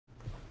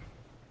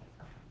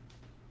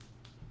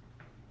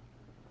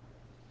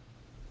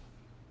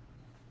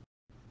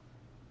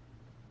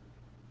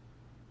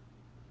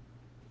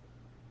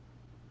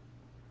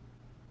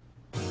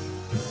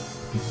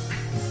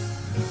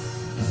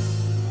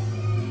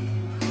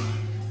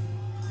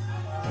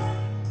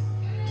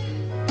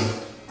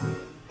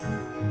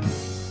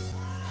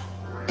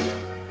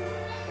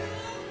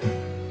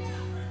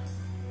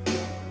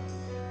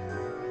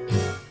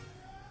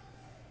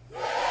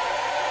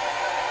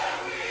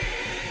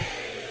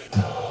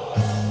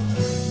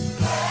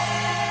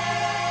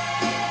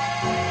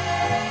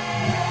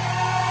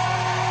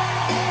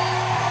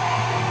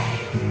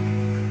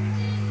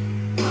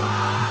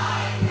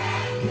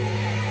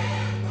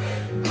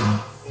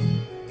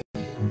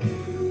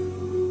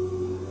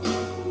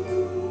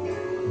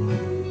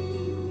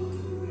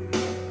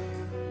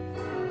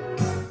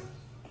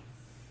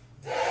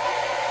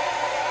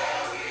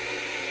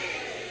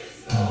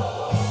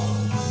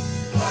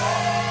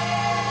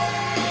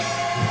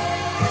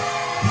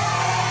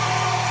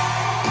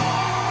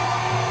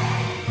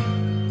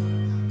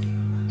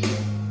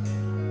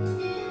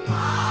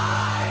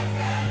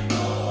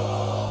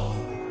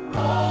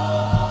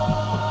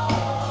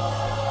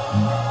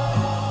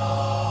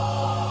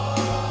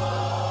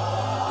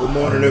Good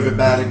morning,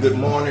 everybody. Good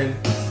morning.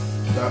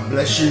 God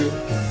bless you.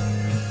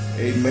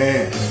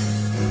 Amen.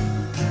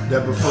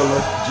 Deborah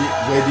Fuller,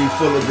 J.D.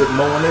 Fuller, good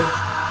morning.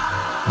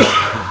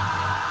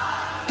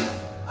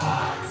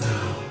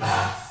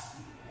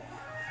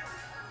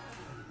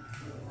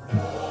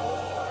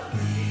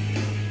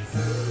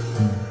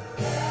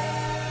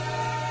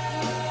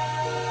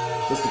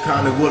 Sister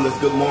Connie Willis,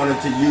 good morning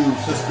to you.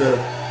 Sister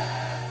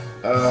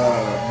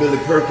Billy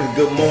Perkins,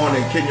 good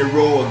morning. Kenya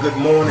Roa, good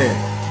morning.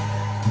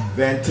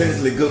 Van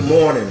Tinsley, good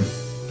morning.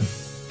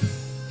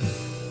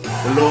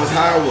 Dolores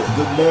Howard,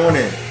 good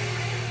morning.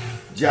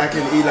 Jack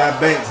and Eli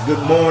Banks,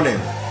 good morning.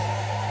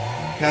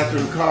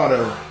 Catherine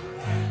Carter,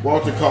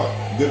 Walter Carter,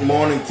 good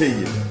morning to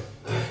you.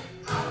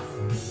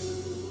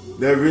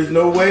 There is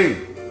no way,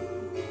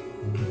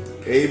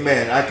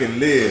 amen, I can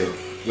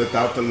live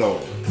without the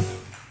Lord.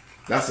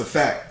 That's a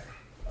fact.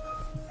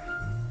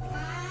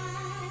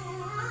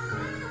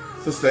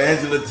 Sister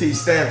Angela T.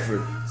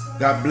 Stanford,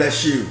 God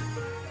bless you.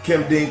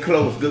 Kim Dean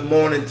Close, good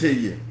morning to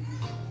you.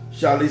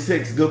 Charlize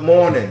Hicks, good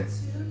morning.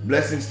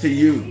 Blessings to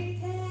you.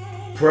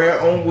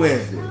 Prayer on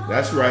Wednesday,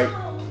 that's right.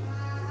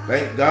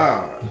 Thank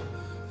God.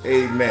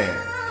 Amen.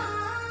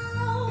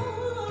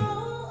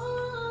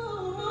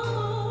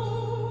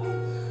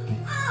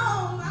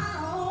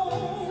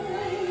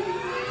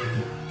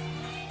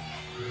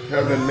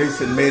 Helen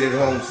Mason made it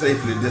home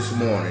safely this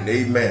morning.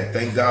 Amen.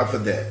 Thank God for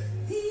that.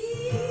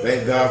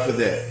 Thank God for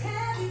that.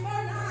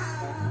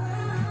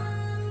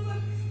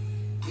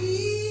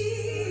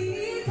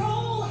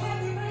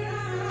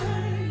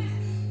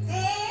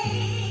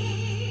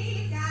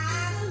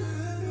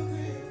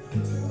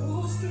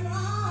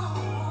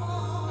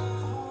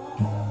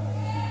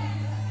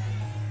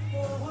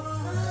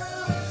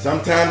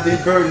 Sometimes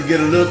these burdens get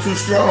a little too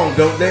strong,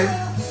 don't they?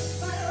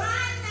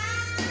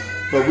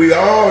 But we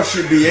all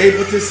should be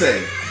able to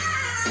say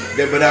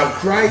that without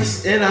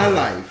Christ in our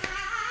life,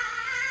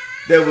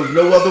 there was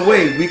no other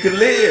way we could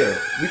live.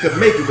 We could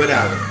make it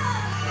without him.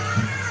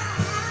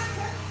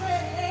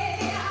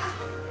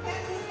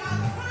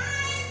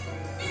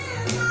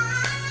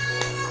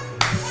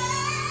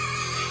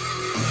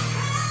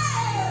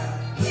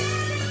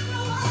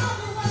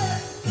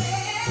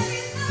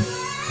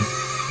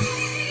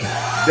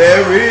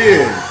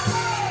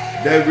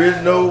 There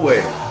is no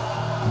way.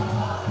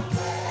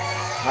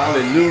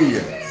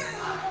 Hallelujah.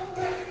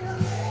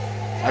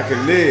 I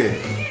can live.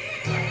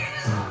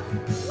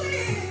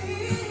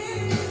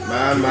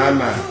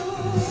 My.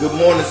 Good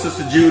morning,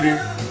 Sister Judy.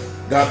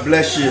 God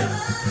bless you.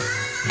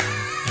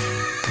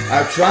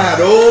 I've tried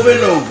over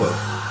and over.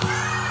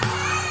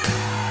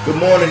 Good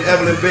morning,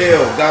 Evelyn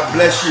Bell. God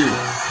bless you.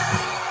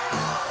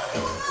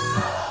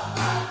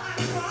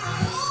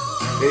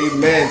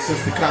 Amen,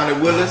 Sister Connie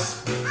Willis.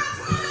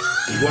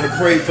 We want to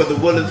pray for the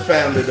Willis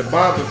family, the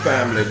Barber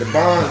family, the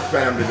Barnes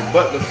family, the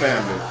Butler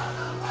family,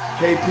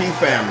 KP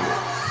family.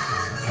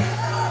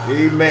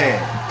 Amen.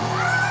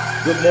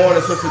 Good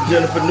morning, Sister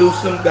Jennifer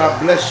Newsom. God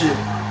bless you.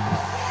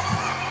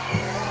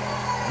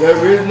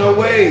 There is no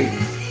way.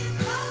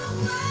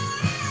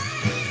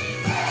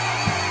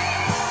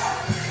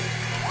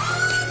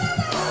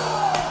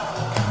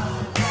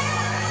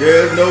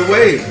 There is no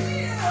way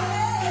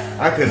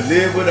I can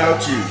live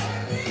without you.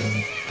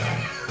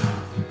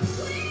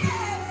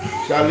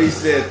 Charlize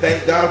said,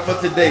 thank God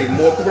for today.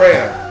 More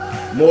prayer,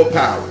 more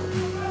power.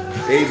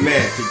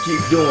 Amen. To keep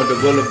doing the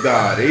will of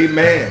God.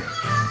 Amen.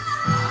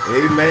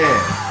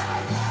 Amen.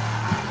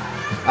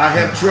 I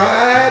have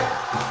tried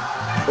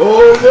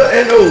over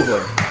and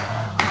over.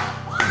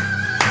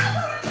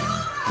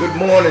 Good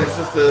morning,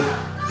 Sister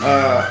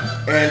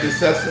Andy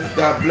Sesson.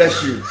 God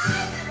bless you.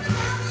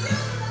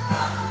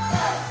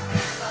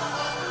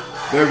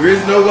 There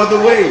is no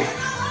other way.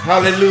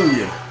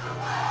 Hallelujah.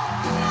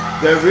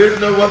 There is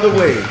no other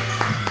way.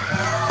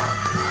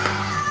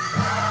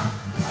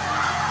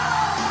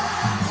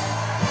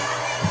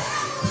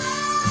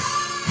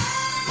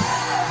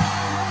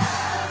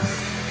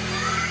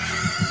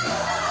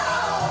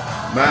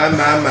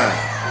 My.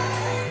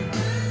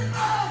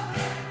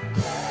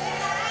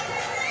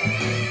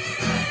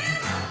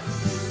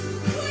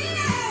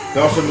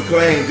 Dawson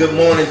McLean, good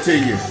morning to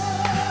you.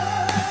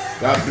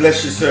 God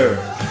bless you, sir.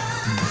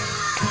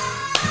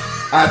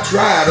 I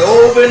tried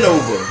over and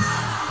over.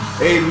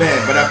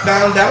 Amen. But I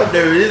found out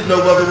there is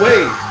no other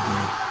way.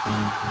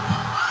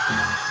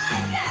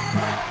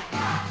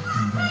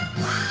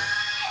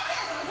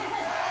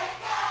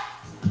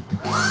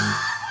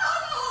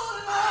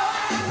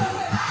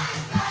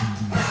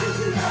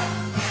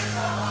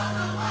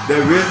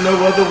 There is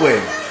no other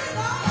way.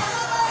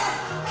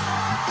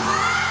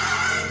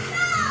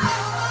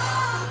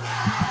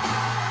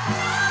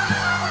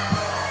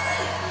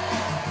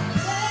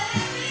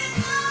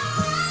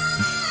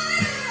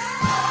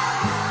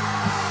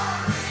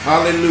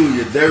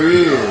 Hallelujah. There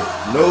is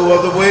no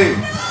other way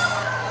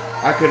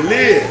I can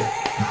live.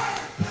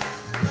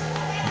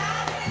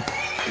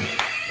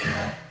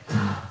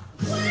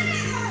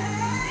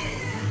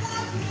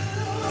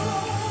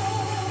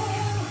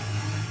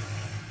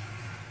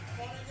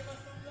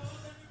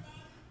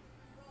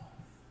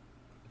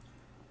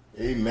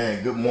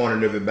 Amen. Good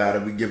morning, everybody.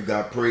 We give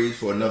God praise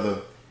for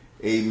another,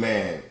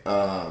 amen,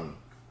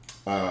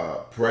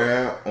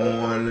 prayer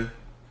on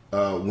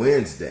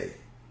Wednesday.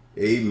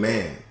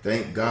 Amen.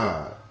 Thank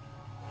God.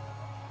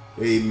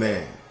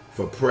 Amen.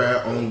 For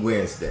prayer on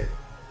Wednesday.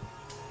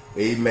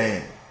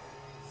 Amen.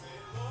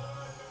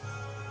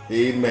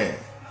 Amen.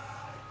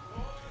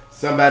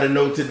 Somebody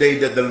know today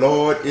that the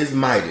Lord is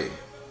mighty.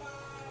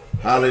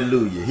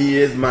 Hallelujah. He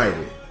is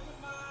mighty.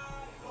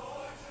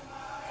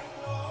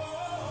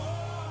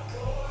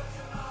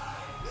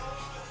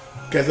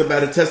 Can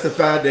somebody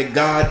testify that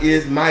God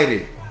is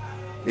mighty?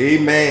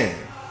 Amen.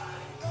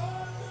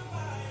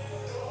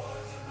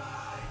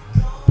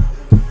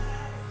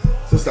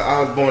 Sister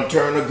Osborne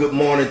Turner, good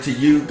morning to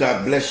you.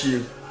 God bless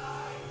you.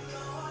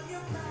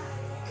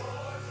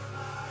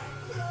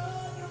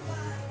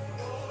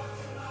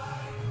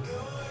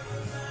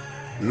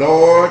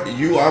 Lord,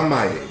 you are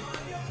mighty.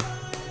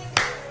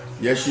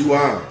 Yes, you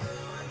are.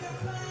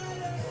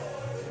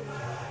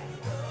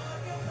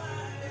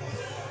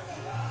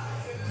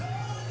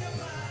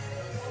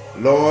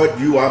 Lord,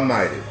 you are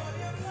mighty.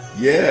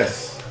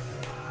 Yes.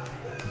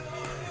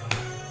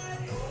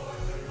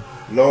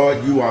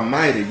 Lord, you are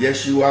mighty.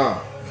 Yes, you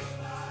are.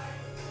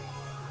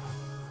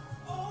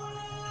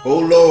 Oh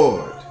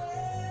Lord,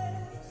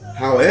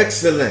 how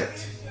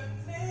excellent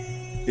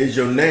is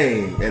your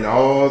name in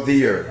all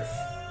the earth.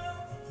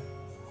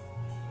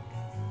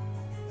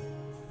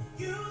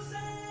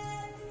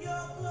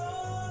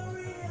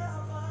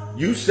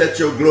 You set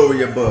your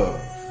glory above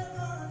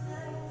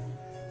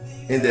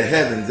in the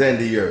heavens and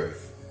the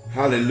earth.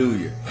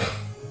 Hallelujah.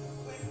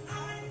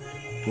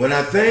 When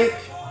I think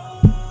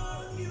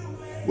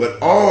what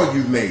all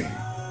you made,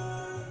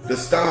 the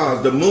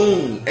stars, the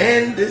moon,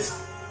 and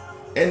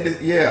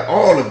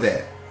all of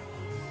that.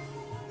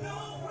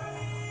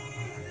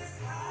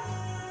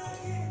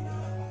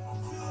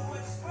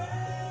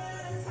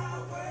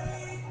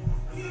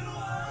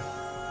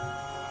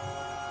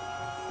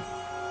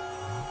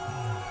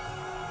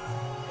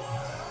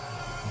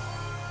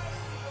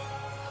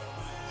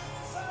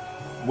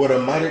 What a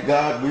mighty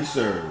God we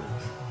serve.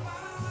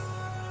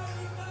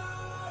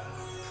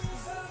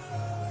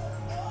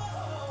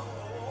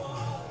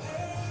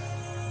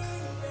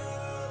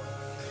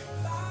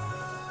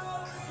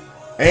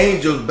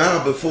 Angels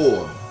bow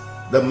before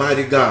the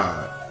mighty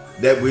God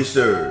that we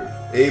serve.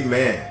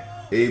 Amen.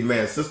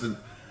 Amen. Sister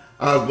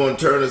Osborne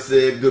Turner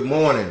said, good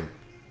morning.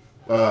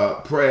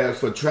 Prayers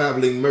for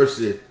traveling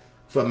mercy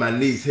for my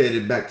niece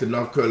headed back to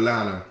North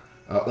Carolina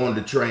on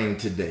the train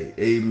today.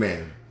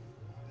 Amen.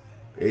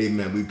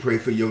 Amen. We pray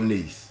for your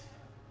niece.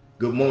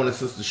 Good morning,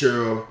 Sister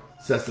Cheryl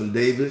Sessom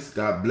Davis.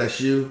 God bless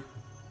you.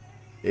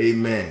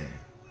 Amen.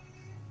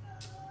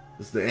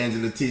 Sister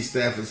Angela T.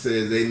 Stafford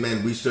says,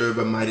 amen. We serve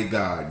a mighty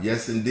God.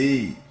 Yes,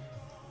 indeed.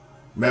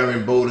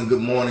 Marion Bowden,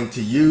 good morning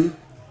to you.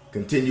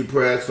 Continue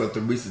prayers for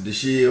Theresa the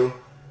Shield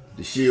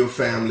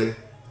family,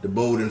 the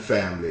Bowden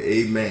family.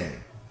 Amen.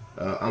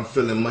 I'm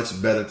feeling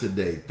much better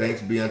today.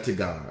 Thanks be unto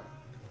God.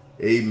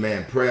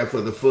 Amen. Prayer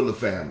for the Fuller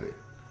family.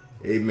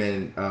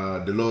 Amen.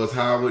 Dolores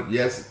Howard,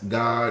 yes,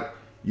 God,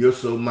 you're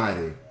so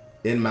mighty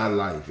in my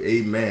life.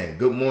 Amen.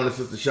 Good morning,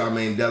 Sister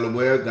Charmaine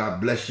Delaware.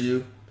 God bless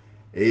you.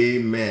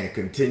 Amen.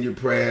 Continue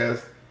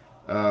prayers.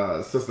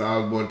 Sister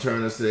Osborne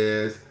Turner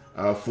says,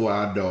 for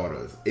our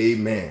daughters.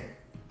 Amen.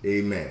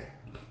 Amen.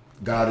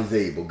 God is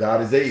able.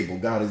 God is able.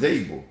 God is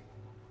able.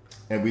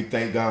 And we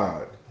thank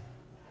God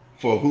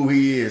for who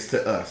he is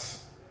to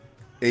us.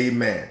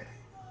 Amen.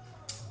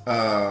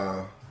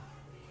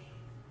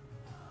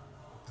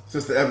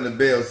 Sister Evelyn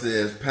Bell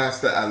says,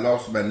 Pastor, I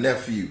lost my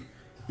nephew.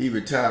 He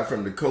retired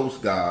from the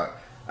Coast Guard,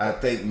 I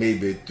think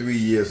maybe 3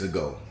 years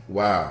ago.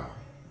 Wow.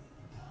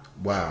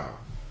 Wow.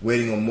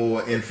 Waiting on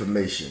more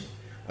information.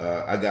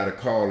 I got a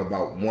call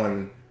about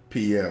 1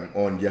 p.m.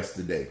 on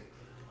yesterday.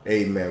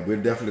 Amen.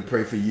 We'll definitely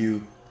pray for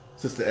you,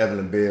 Sister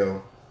Evelyn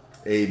Bell.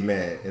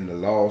 Amen. In the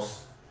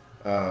loss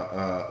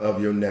of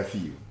your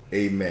nephew.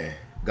 Amen.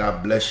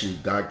 God bless you.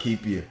 God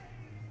keep you.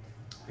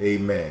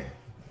 Amen.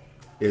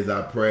 Is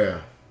our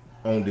prayer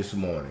on this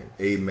morning.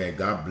 Amen.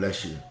 God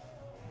bless you.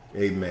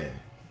 Amen.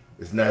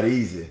 It's not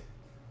easy.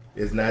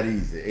 It's not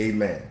easy.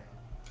 Amen.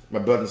 My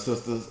brothers and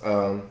sisters,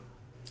 I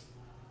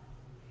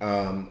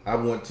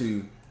want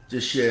to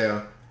just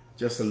share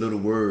just a little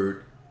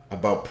word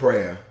about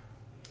prayer,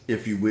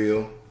 if you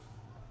will.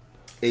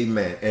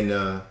 Amen. And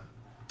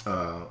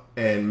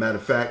matter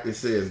of fact, it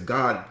says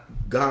God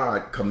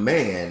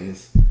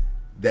commands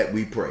that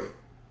we pray.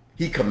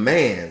 He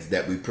commands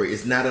that we pray.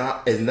 It's not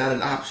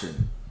an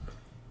option.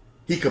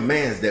 He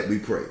commands that we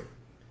pray.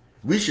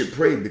 We should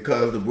pray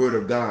because the word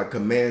of God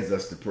commands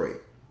us to pray.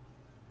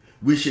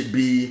 We should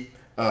be,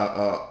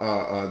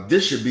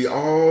 this should be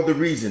all the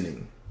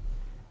reasoning.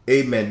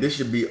 Amen. This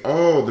should be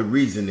all the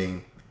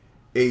reasoning.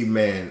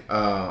 Amen.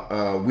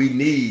 We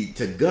need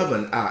to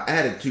govern our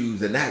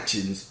attitudes and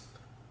actions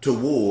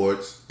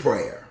towards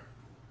prayer.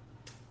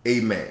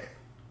 Amen.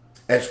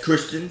 As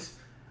Christians,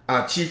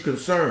 our chief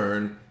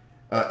concern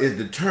is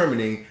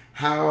determining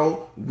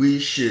how we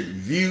should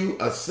view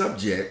a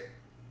subject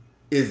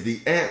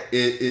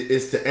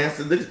is to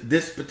answer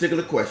this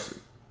particular question.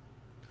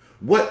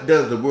 What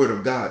does the Word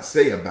of God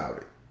say about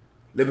it?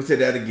 Let me say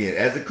that again.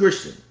 As a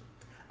Christian,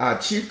 our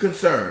chief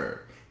concern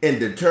in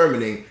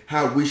determining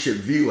how we should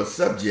view a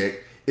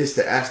subject is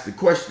to ask the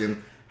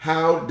question,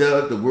 what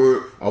does the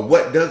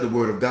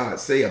Word of God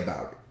say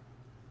about it?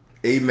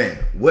 Amen.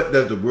 What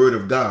does the Word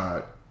of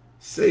God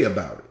say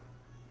about it?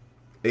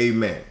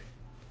 Amen.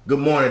 Good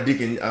morning,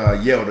 Deacon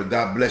Yelder.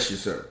 God bless you,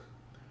 sir.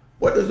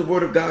 What does the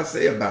Word of God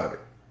say about it?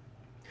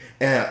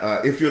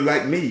 And if you're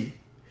like me,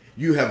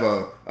 you have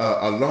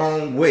a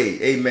long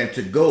way, amen,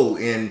 to go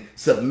in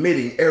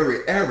submitting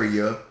every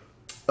area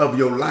of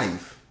your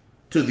life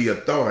to the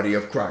authority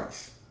of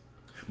Christ.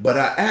 But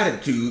our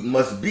attitude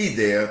must be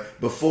there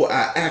before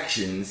our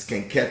actions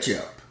can catch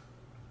up.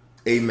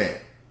 Amen.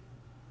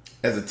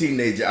 As a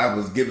teenager, I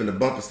was given a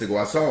bumper sticker.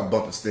 I saw a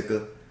bumper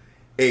sticker,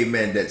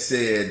 amen, that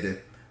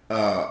said,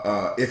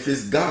 if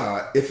it's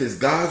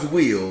God's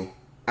will,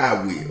 I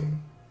will.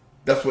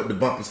 That's what the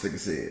bumper sticker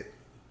said.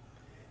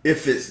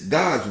 If it's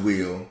God's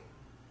will,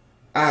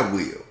 I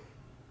will.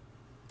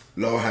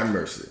 Lord have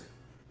mercy.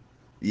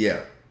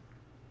 Yeah.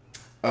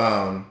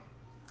 And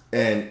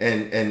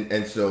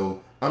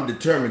so I'm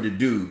determined to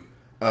do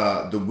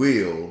the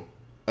will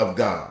of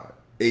God.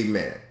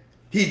 Amen.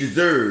 He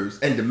deserves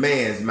and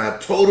demands my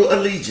total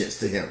allegiance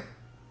to him.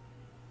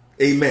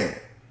 Amen.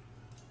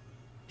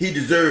 He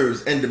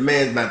deserves and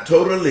demands my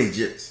total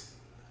allegiance,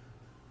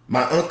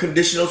 my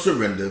unconditional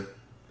surrender,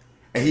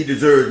 and he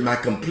deserves my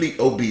complete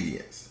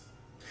obedience.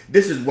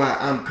 This is why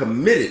I'm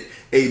committed,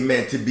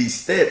 amen, to be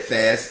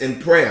steadfast in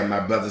prayer, my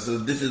brothers. So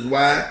this is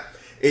why,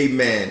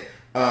 amen,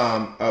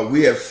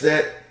 we have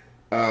set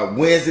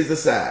Wednesdays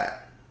aside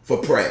for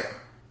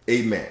prayer.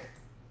 Amen.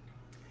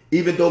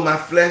 Even though my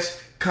flesh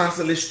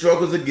constantly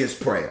struggles against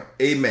prayer.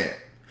 Amen.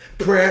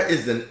 Prayer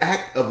is an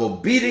act of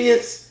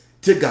obedience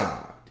to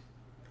God.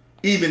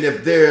 Even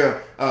if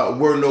there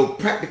were no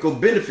practical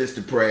benefits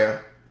to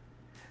prayer,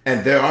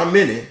 and there are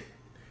many,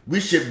 we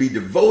should be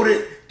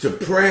devoted to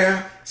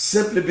prayer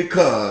simply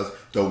because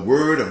the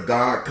Word of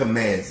God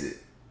commands it.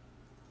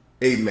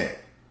 Amen.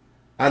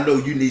 I know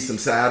you need some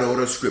side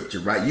order scripture,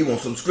 right? You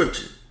want some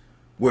scripture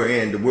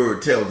wherein the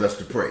Word tells us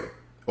to pray.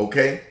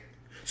 Okay?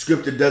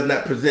 Scripture does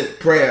not present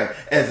prayer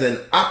as an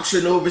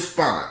optional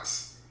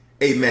response,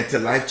 amen, to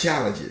life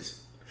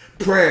challenges.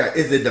 Prayer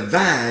is a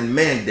divine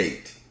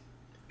mandate.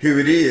 Here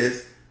it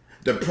is.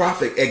 The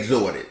prophet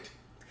exhorted,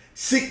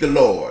 seek the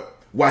Lord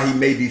while he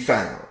may be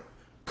found.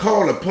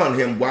 Call upon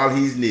him while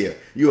he's near.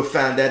 You'll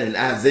find that in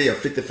Isaiah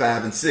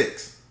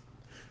 55:6.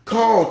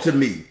 Call to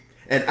me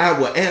and I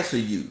will answer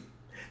you.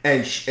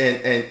 And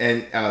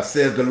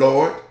says the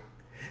Lord,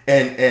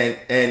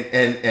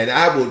 and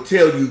I will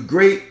tell you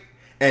great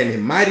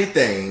and mighty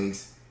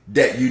things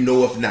that you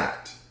know of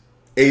not.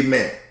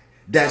 Amen.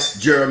 That's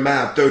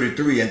Jeremiah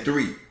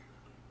 33:3.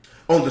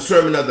 On the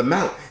Sermon on the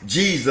Mount,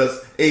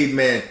 Jesus,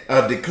 amen,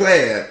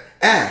 declared,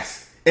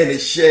 ask and it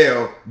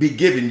shall be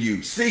given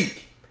you.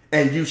 Seek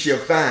and you shall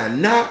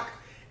find. Knock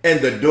and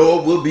the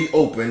door will be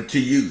open to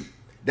you.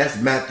 That's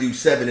Matthew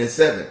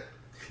 7:7.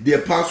 The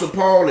Apostle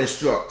Paul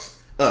instructs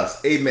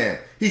us, amen.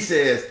 He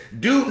says,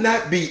 do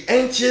not be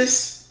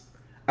anxious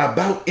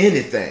about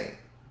anything.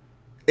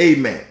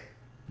 Amen.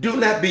 Do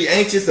not be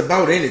anxious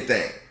about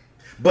anything,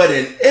 but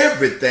in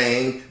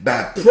everything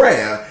by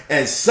prayer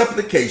and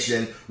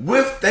supplication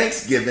with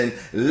thanksgiving,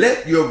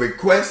 let your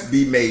requests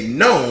be made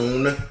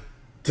known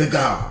to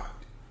God.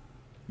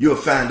 You'll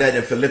find that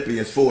in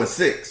Philippians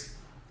 4:6.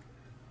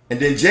 And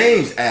then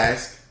James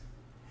asks,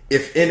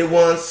 if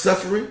anyone's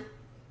suffering,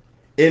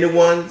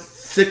 anyone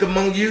sick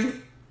among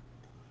you,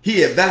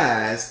 he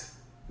advised,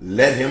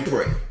 let him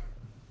pray.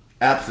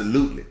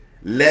 Absolutely.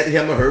 Let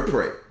him or her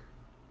pray.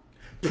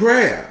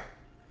 Prayer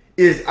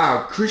is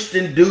our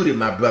Christian duty,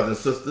 my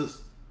brothers and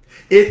sisters.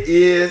 It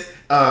is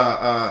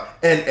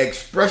an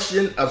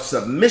expression of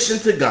submission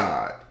to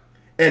God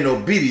and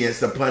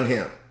obedience upon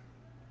him.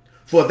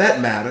 For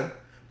that matter,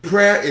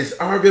 prayer is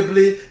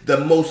arguably the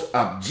most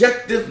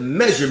objective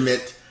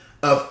measurement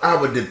of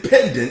our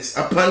dependence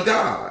upon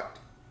God.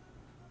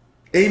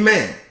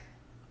 Amen.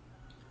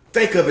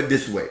 Think of it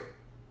this way.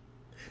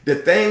 The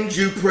things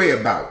you pray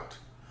about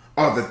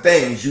are the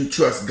things you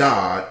trust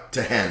God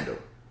to handle.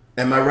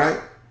 Am I right?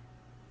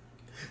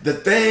 The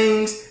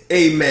things,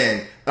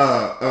 amen,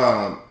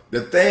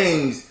 the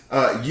things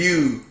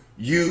you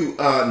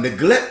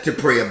neglect to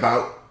pray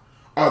about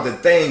are the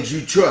things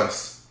you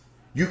trust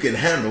you can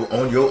handle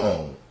on your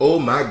own. Oh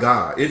my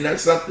God, isn't that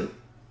something?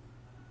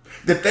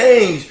 The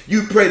things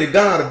you pray to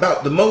God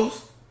about the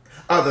most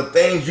are the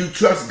things you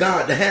trust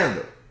God to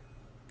handle.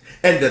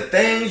 And the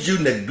things you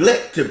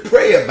neglect to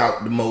pray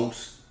about the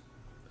most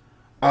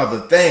are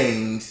the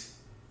things,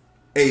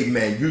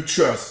 amen, you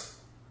trust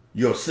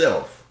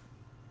yourself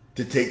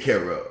to take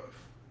care of.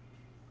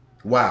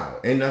 Wow,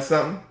 ain't that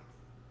something?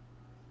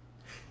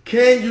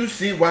 Can you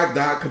see why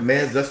God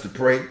commands us to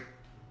pray?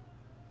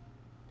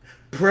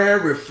 Prayer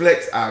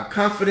reflects our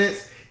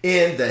confidence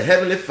in the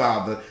Heavenly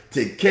Father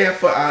to care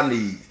for our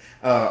needs.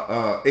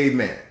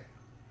 Amen.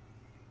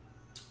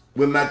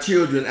 When my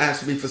children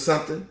ask me for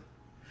something,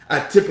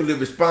 I typically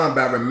respond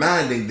by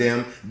reminding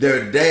them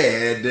their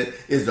dad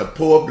is a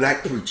poor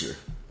black preacher.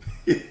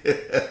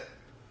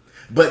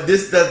 But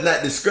this does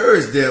not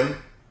discourage them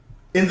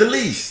in the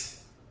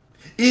least.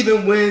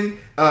 Even when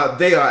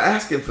they are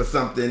asking for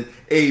something,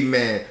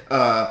 amen,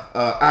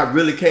 I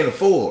really can't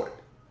afford.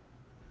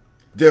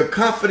 Their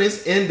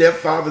confidence in their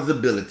father's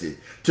ability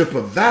to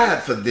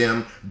provide for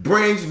them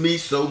brings me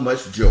so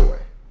much joy.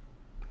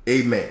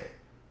 Amen.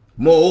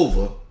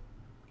 Moreover,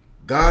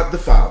 God the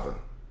Father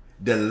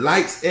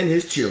delights in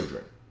his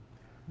children,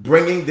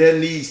 bringing their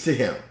needs to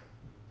him.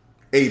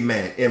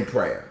 Amen. In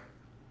prayer.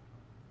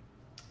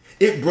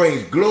 It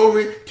brings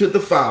glory to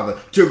the Father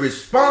to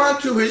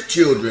respond to his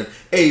children,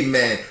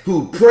 amen,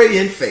 who pray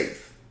in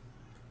faith.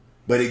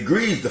 But it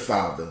grieves the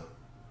Father,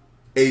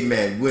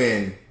 amen,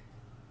 when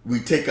we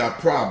take our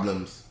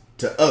problems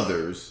to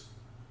others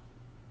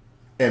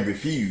and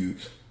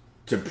refuse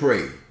to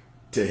pray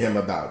to him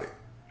about it.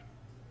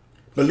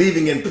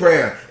 Believing in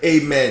prayer,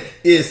 amen,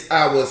 is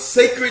our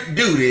sacred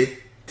duty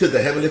to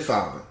the Heavenly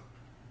Father.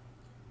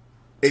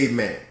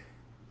 Amen.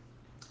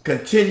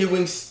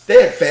 Continuing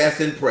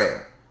steadfast in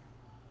prayer.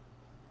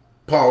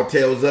 Paul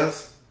tells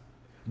us,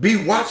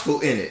 be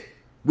watchful in it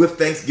with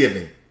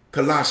thanksgiving.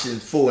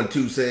 Colossians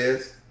 4:2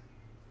 says,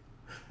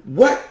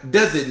 what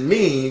does it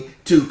mean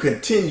to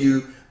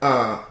continue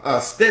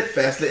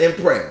steadfastly in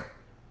prayer?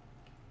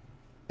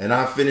 And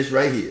I'll finish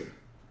right here.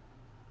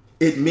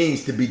 It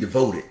means to be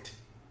devoted.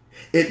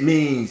 It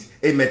means,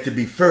 amen, to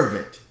be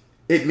fervent.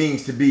 It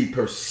means to be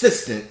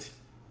persistent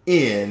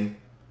in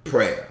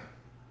prayer.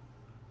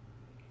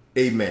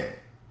 Amen.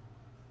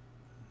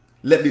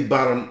 Let me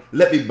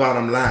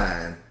bottom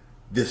line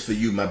this for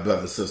you, my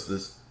brothers and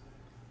sisters.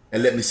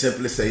 And let me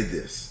simply say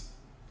this.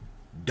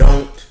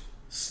 Don't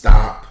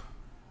stop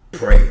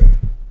praying.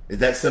 Is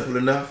that simple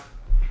enough?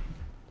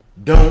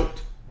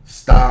 Don't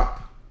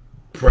stop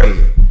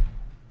praying.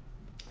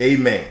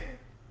 Amen.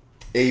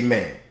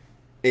 Amen.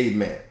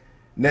 Amen.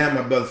 Now,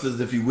 my brothers and sisters,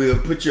 if you will,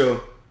 put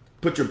your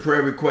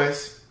prayer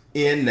requests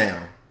in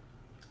now.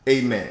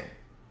 Amen.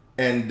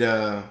 And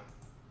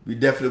we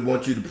definitely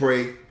want you to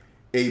pray,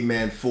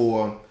 amen,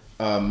 for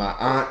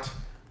my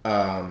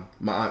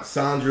aunt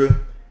Sandra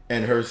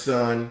and her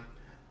son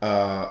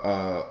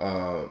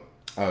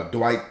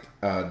Dwight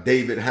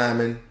David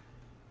Hyman.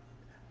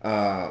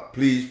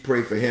 Please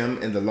pray for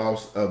him in the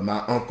loss of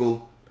my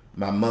uncle,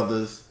 my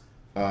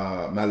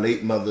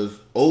late mother's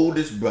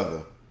oldest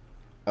brother,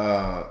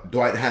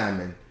 Dwight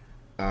Hyman.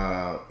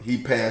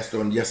 He passed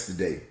on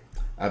yesterday.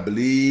 I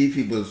believe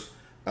he was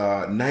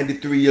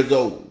 93 years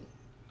old.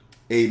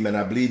 Amen.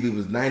 I believe he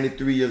was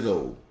 93 years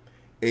old.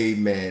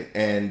 Amen.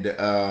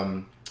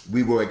 And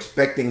we were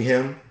expecting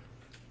him,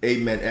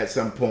 amen, at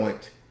some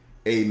point,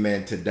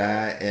 amen, to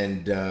die.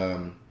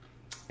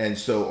 And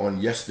so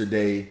on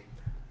yesterday,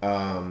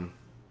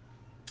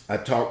 I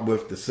talked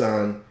with the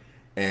son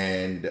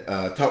and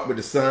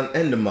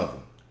the mother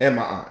and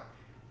my aunt.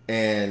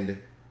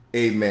 And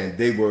amen,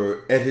 they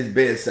were at his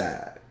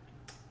bedside,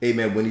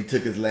 amen, when he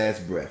took his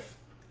last breath.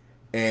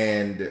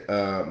 And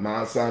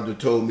my Aunt Sandra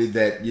told me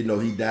that, you know,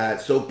 he died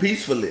so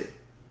peacefully.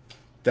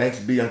 Thanks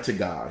be unto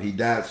God. He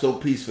died so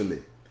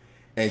peacefully.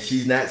 And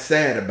she's not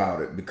sad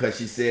about it because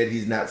she said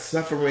he's not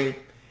suffering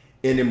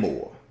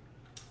anymore.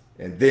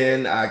 And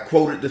then I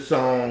quoted the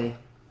song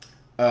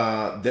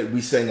that we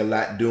sing a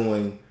lot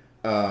during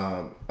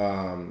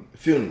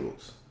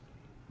funerals.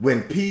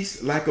 When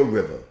peace like a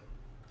river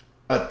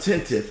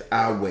attendeth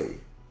our way,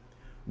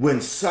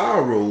 when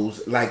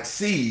sorrows like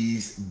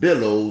seas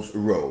billows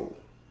roll,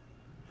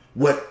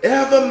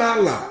 whatever my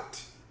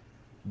lot,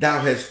 thou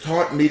hast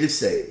taught me to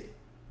say,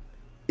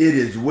 it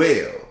is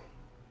well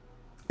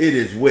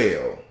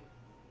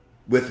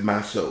with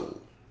my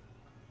soul.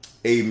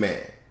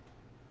 Amen.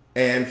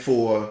 And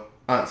for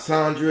Aunt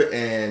Sandra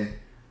and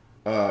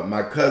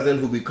my cousin,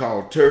 who we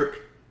call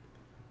Turk,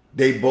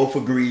 they both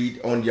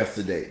agreed on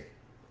yesterday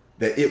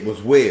that it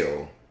was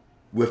well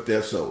with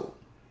their soul.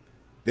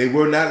 They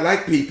were not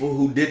like people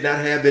who did not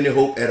have any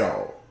hope at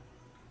all.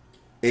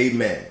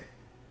 Amen.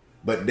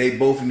 But they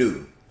both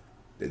knew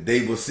that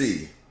they will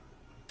see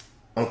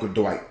Uncle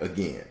Dwight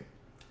again.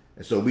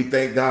 And so we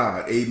thank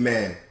God.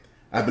 Amen.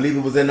 I believe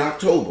it was in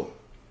October.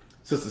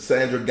 Sister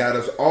Sandra got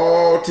us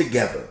all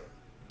together.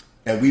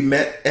 And we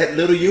met at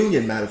Little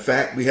Union. Matter of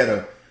fact, we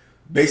had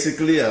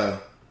basically a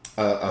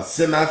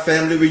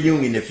semi-family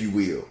reunion, if you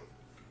will.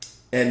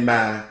 And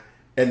my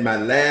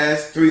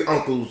last three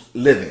uncles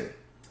living,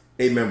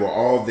 amen, were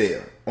all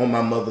there on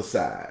my mother's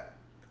side.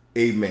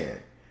 Amen.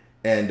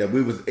 And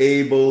we was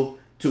able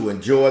to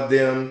enjoy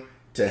them,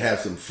 to have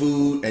some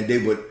food, and they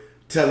would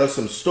tell us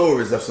some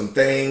stories of some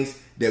things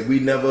that we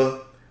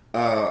never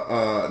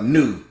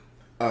knew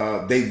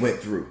they went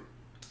through.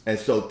 And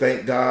so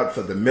thank God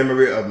for the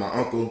memory of my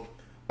uncle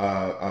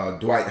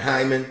Dwight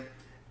Hyman,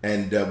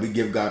 and we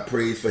give God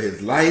praise for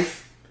his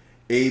life.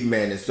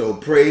 Amen. And so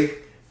pray,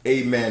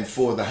 amen,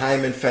 for the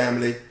Hyman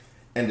family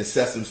and the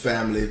Sessoms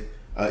family,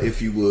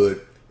 if you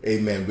would.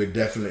 Amen. We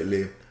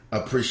definitely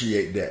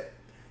appreciate that.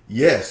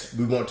 Yes,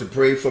 we want to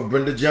pray for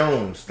Brenda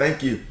Jones.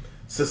 Thank you,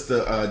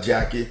 Sister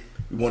Jackie.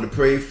 We want to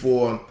pray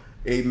for,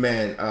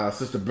 amen,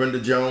 Sister Brenda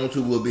Jones,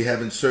 who will be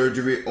having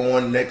surgery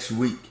on next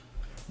week.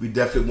 We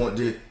definitely want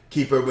to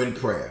keep her in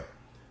prayer.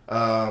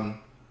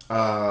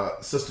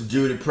 Sister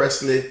Judy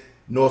Presley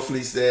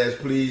Norfleet says,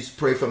 please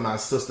pray for my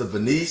sister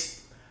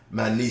Venice,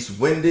 my niece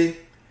Wendy,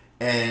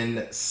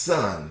 and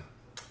son,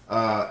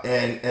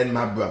 and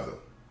my brother.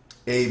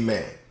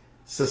 Amen.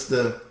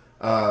 Sister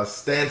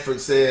Stanford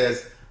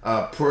says,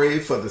 pray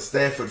for the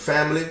Stanford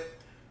family.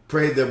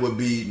 Pray there will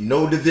be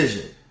no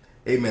division.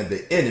 Amen.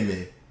 The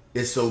enemy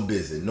is so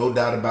busy. No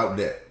doubt about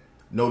that.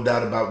 No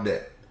doubt about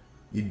that.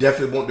 You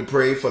definitely want to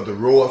pray for the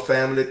Roa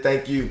family.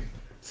 Thank you,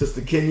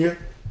 Sister Kenya.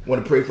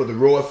 Want to pray for the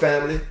Roa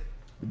family.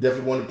 We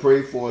definitely want to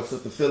pray for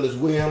Sister Phyllis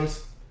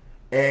Williams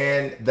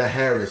and the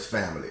Harris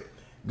family.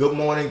 Good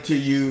morning to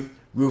you,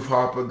 Ruth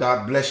Harper.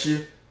 God bless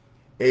you.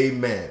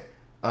 Amen.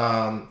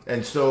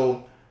 And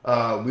so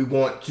we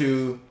want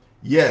to,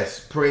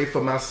 yes, pray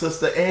for my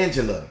sister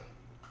Angela.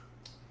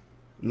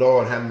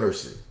 Lord have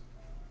mercy.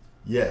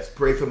 Yes,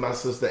 pray for my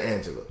sister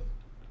Angela.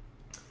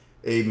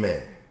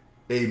 Amen.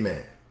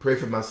 Amen. Pray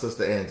for my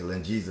sister Angela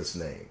in Jesus'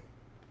 name.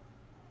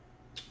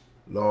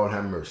 Lord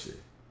have mercy.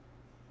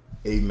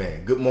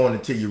 Amen. Good morning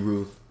to you,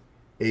 Ruth.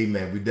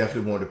 Amen. We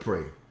definitely want to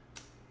pray.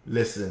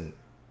 Listen,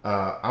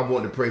 I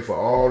want to pray for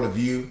all of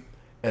you.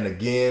 And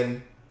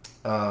again,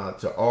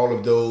 to all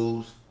of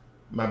those,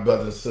 my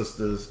brothers and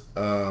sisters,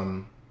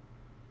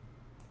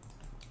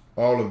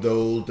 all of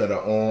those that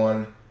are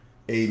on,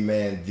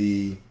 amen,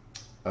 the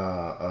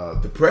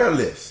prayer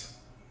list.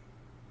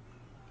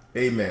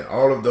 Amen.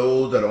 All of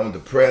those that are on the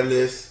prayer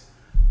list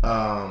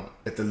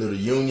at the Little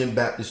Union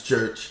Baptist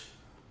Church.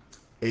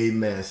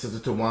 Amen. Sister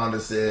Tawanda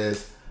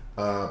says,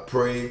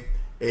 pray,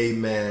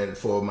 amen,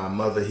 for my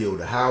mother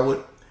Hilda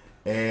Howard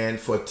and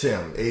for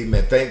Tim.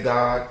 Amen. Thank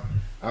God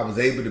I was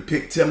able to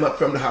pick Tim up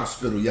from the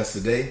hospital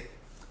yesterday.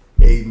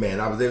 Amen.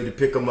 I was able to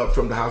pick him up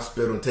from the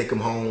hospital and take him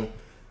home.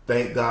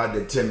 Thank God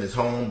that Tim is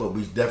home, but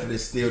we definitely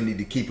still need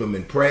to keep him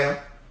in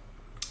prayer.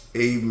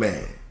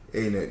 Amen.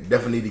 Amen.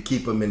 Definitely need to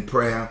keep him in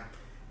prayer.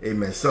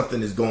 Amen.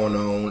 Something is going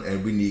on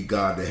and we need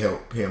God to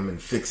help him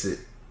and fix it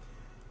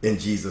in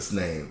Jesus'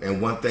 name.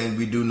 And one thing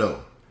we do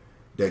know,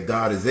 that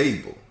God is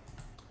able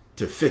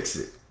to fix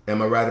it.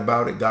 Am I right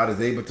about it? God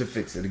is able to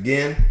fix it.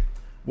 Again,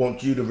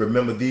 want you to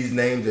remember these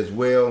names as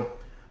well.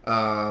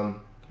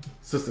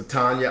 Sister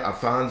Tanya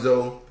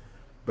Alfonso,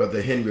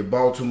 Brother Henry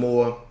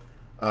Baltimore,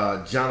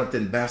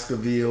 Jonathan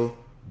Baskerville,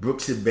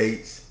 Brooksy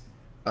Bates,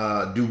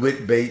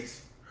 DeWitt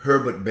Bates,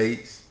 Herbert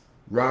Bates,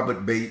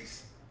 Robert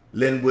Bates,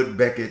 Linwood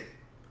Beckett,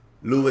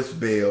 Louis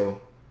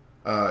Bell,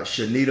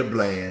 Shanita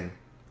Bland,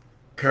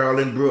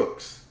 Carolyn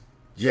Brooks,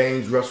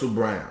 James Russell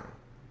Brown,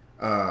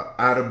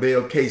 Ida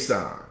Bell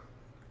Kason,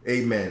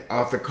 amen,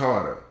 Arthur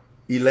Carter,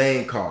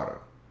 Elaine Carter,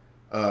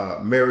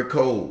 Mary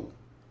Cole,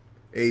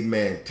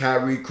 amen,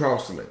 Tyree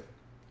Crossland,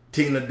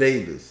 Tina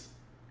Davis,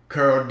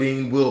 Carol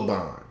Dean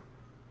Wilbon,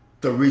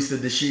 Theresa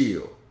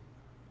DeShield,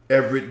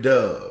 Everett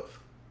Dove,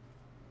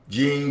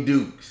 Jean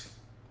Dukes,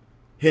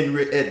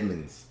 Henry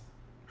Edmonds,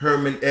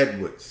 Herman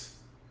Edwards,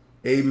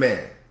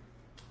 amen,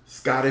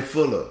 Scotty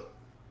Fuller,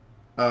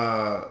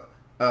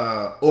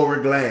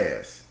 Ora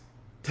Glass,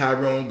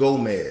 Tyrone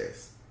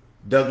Gomez,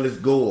 Douglas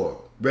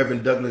Gore,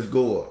 Reverend Douglas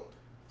Gore,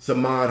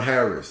 Samad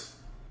Harris,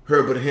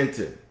 Herbert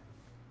Hinton,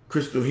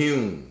 Crystal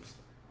Humes,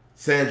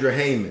 Sandra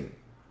Heyman,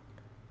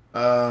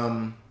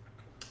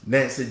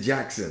 Nancy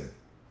Jackson.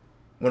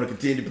 Want to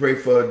continue to pray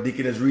for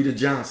Deaconess Rita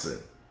Johnson.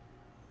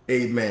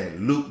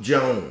 Amen. Luke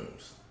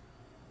Jones.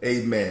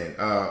 Amen.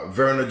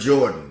 Verna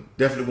Jordan.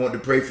 Definitely want to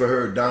pray for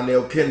her.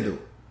 Donnell Kendall.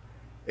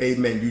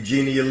 Amen.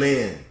 Eugenia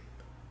Lynn.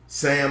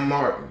 Sam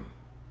Martin.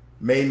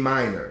 May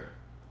Minor.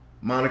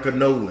 Monica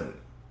Nolan.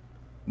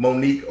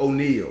 Monique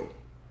O'Neill.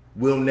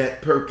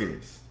 Wilnette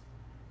Perkins.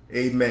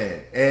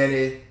 Amen.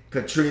 Annie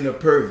Katrina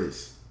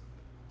Purvis.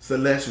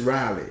 Celeste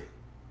Riley.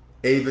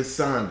 Avis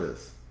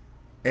Saunders.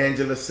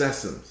 Angela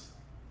Sessoms.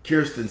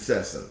 Kirsten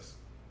Sessoms.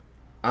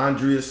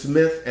 Andrea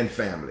Smith and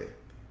family.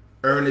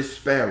 Ernest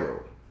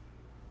Sparrow.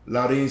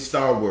 Laudine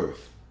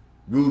Starworth.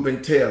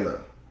 Reuben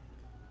Taylor.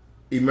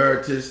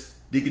 Emeritus,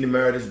 Deacon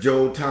Emeritus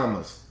Joel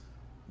Thomas.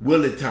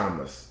 Willie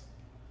Thomas.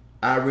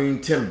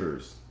 Irene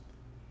Timbers.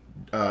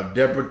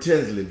 Deborah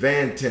Tinsley,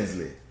 Van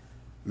Tinsley.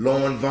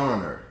 Lauren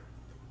Varner.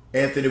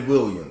 Anthony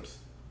Williams.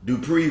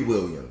 Dupree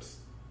Williams.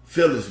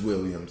 Phyllis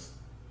Williams.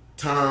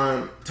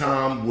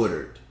 Tom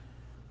Woodard.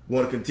 We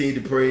want to continue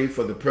to pray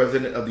for the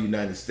President of the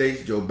United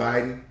States, Joe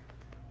Biden.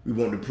 We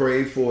want to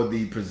pray for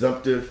the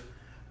presumptive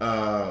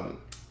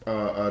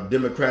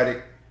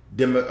Democratic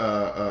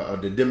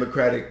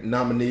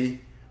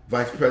nominee,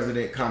 Vice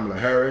President Kamala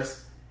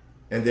Harris,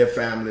 and their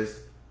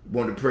families. We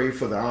want to pray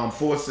for the armed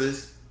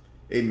forces.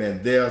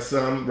 Amen. There are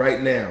some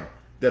right now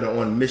that are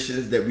on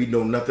missions that we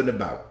know nothing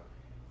about.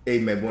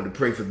 Amen. We want to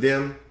pray for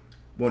them.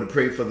 We want to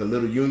pray for the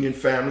Little Union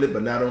family,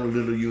 but not only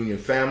Little Union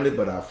family,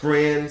 but our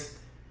friends,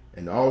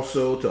 and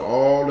also to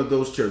all of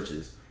those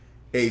churches,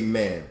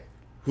 amen,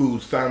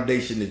 whose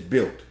foundation is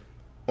built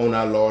on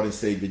our Lord and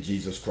Savior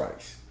Jesus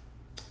Christ.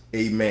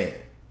 Amen.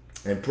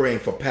 And praying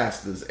for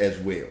pastors as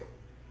well.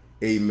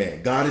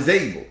 Amen. God is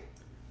able.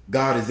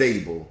 God is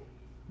able.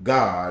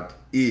 God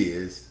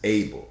is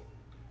able.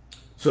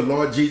 So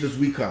Lord Jesus,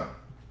 we come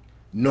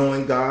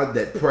knowing, God,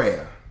 that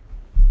prayer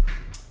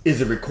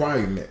is a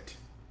requirement.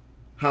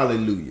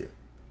 Hallelujah.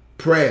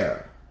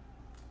 Prayer,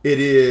 it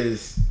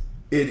is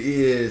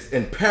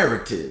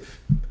imperative,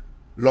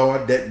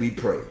 Lord, that we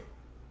pray.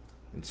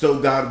 And so,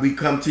 God, we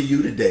come to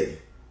you today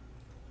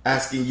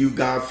asking you,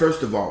 God,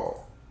 first of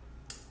all,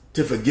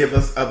 to forgive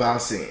us of our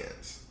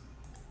sins.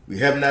 We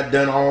have not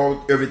done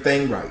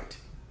everything right.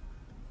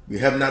 We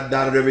have not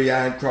dotted every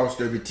I and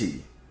crossed every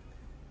T.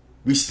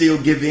 We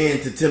still give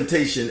in to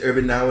temptation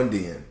every now and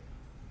then.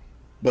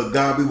 But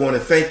God, we want to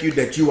thank you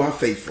that you are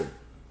faithful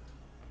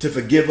to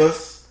forgive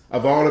us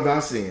of all of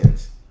our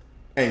sins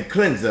and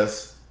cleanse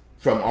us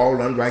from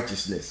all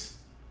unrighteousness.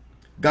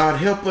 God,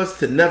 help us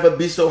to never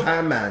be so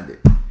high-minded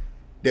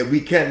that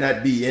we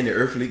cannot be any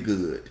earthly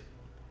good.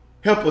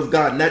 Help us,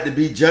 God, not to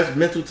be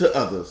judgmental to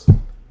others.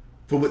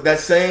 For with that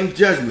same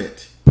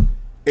judgment,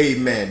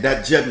 amen,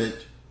 that judgment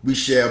we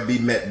shall be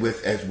met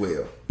with as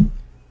well.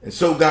 And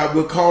so, God,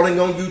 we're calling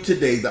on you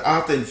today, the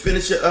author and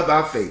finisher of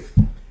our faith,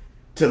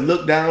 to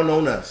look down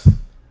on us,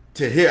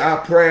 to hear our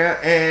prayer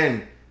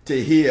and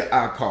to hear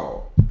our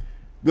call.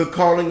 We're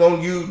calling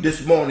on you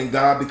this morning,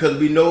 God, because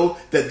we know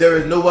that there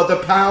is no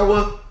other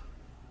power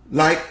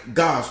like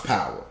God's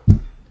power.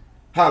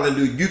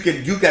 Hallelujah.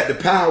 You got the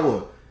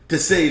power to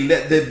say,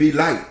 let there be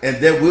light, and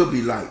there will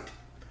be light.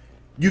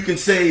 You can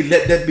say,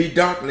 let there be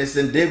darkness,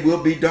 and there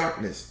will be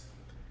darkness.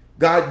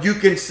 God, you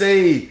can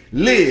say,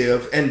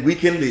 live, and we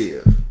can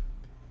live.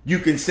 You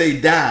can say,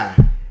 die,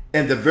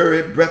 and the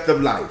very breath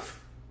of life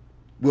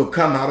will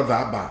come out of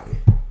our body.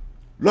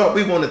 Lord,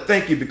 we want to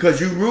thank you because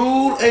you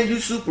rule and you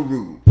super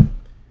rule.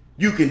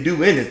 You can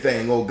do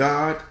anything, oh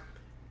God.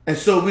 And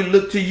so we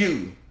look to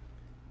you.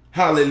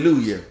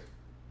 Hallelujah.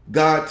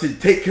 God, to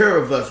take care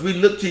of us. We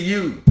look to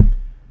you.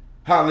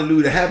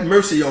 Hallelujah. Have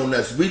mercy on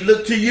us. We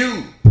look to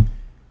you,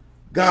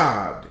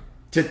 God,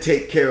 to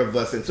take care of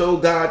us. And so,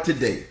 God,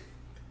 today,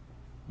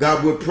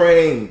 God, we're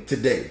praying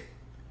today,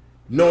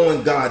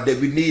 knowing, God, that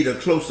we need a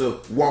closer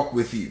walk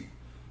with you.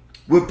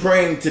 We're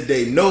praying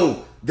today,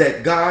 know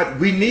that, God,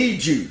 we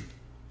need you.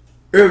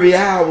 Every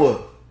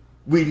hour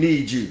we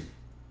need you.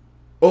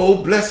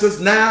 Oh, bless us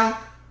now,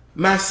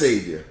 my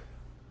Savior,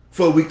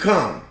 for we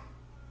come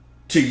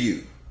to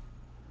you.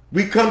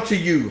 We come to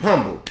you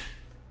humble.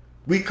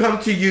 We come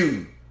to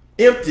you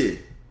empty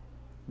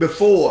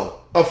before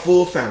a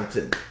full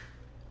fountain,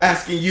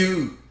 asking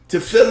you to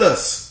fill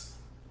us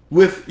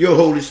with your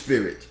Holy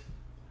Spirit.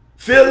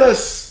 Fill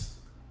us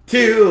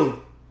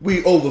till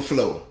we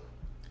overflow.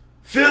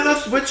 Fill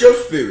us with your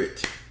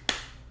Spirit.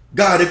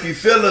 God, if you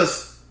fill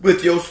us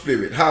with your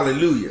Spirit,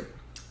 hallelujah,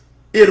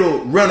 it'll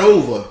run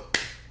over,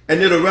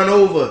 and it'll run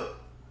over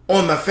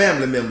on my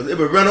family members. It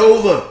will run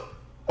over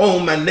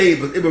on my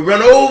neighbors. It will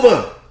run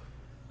over,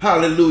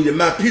 hallelujah,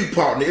 my pew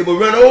partner. It will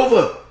run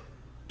over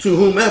to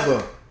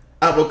whomever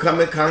I will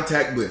come in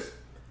contact with.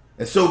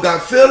 And so,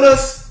 God, fill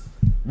us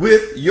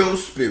with your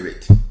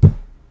Spirit.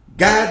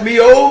 Guide me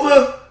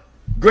over,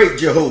 great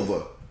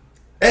Jehovah,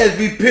 as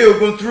we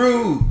pilgrim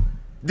through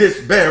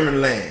this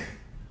barren land.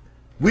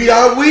 We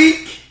are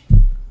weak,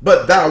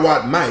 but thou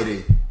art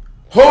mighty.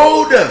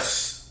 Hold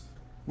us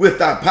with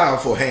thy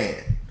powerful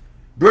hand.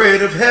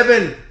 Bread of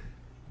heaven,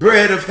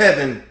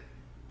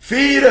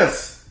 feed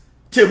us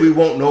till we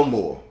want no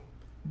more.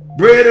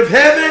 Bread of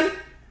heaven,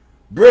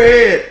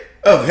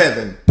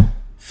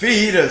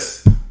 feed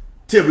us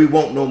till we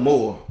want no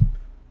more.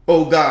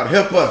 Oh God,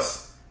 help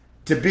us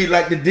to be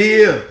like the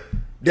deer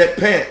that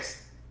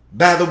pants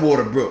by the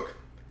water brook.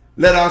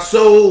 Let our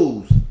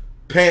souls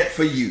pant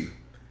for you.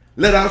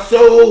 Let our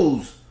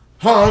souls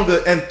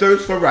hunger and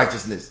thirst for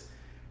righteousness.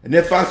 And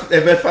if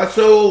our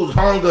souls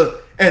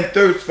hunger and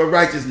thirst for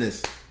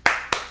righteousness,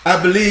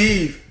 I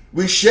believe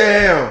we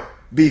shall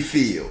be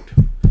filled.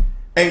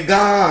 And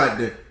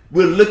God,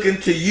 we're looking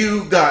to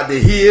you, God, to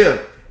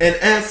hear and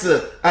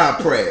answer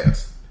our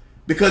prayers.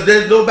 Because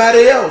there's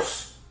nobody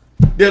else.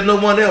 There's no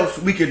one else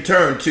we can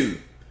turn to.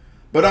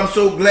 But I'm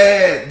so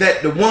glad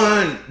that the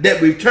one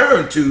that we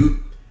turn to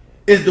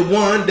is the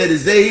one that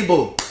is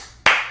able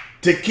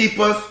to keep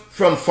us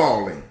from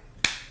falling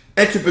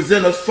and to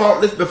present us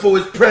faultless before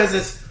his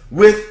presence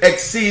with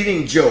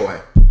exceeding joy.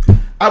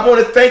 I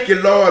want to thank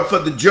you, Lord, for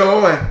the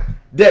joy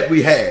that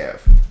we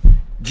have.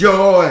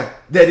 Joy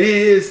that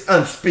is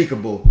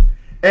unspeakable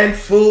and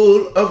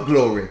full of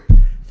glory.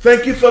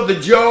 Thank you for the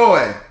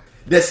joy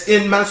that's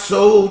in my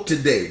soul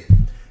today.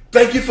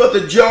 Thank you for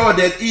the joy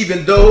that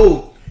even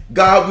though,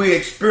 God, we're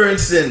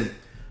experiencing,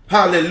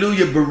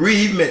 hallelujah,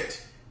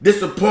 bereavement,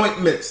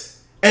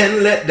 disappointments, and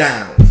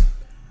letdowns,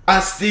 I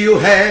still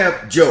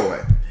have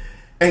joy.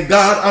 And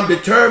God, I'm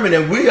determined,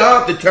 and we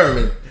are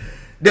determined,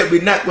 that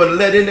we're not going to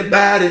let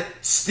anybody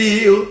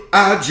steal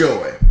our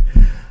joy.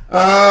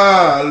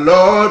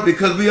 Lord,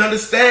 because we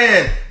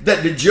understand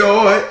that the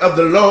joy of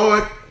the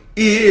Lord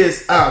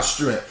is our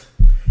strength.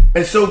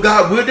 And so,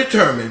 God, we're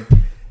determined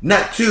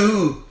not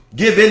to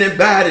give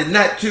anybody,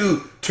 not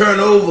to turn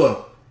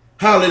over,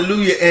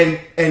 hallelujah,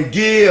 and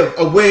give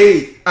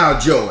away our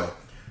joy.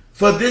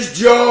 For this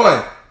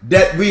joy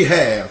that we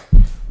have,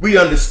 we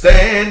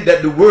understand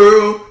that the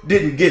world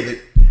didn't give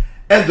it,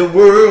 and the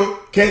world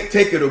can't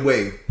take it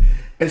away.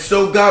 And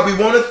so, God, we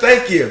want to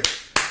thank you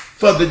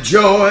for the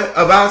joy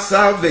of our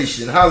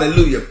salvation.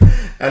 Hallelujah.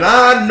 And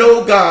I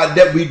know, God,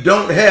 that we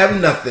don't have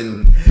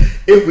nothing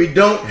if we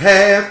don't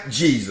have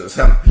Jesus.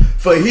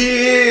 For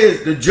he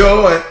is the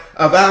joy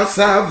of our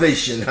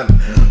salvation.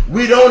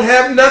 We don't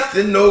have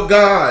nothing, no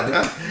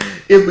God,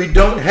 if we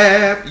don't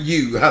have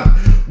you.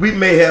 We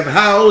may have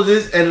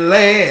houses and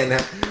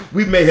land.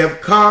 We may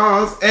have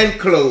cars and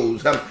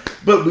clothes,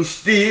 but we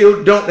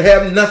still don't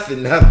have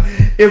nothing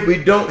if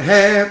we don't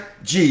have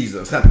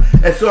Jesus.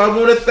 And so I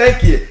want to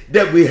thank you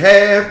that we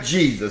have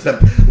Jesus.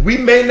 We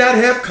may not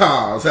have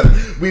cars.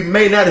 We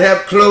may not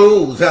have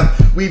clothes.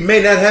 We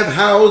may not have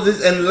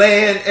houses and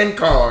land and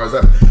cars,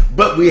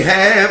 but we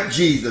have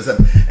Jesus.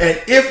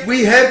 And if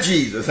we have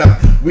Jesus,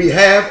 we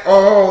have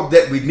all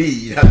that we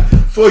need.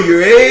 For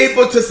you're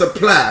able to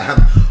supply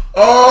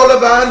all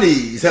of our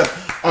needs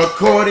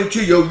according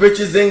to your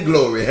riches and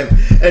glory.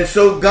 And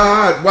so,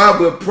 God, while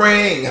we're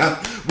praying,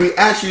 we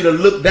ask you to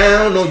look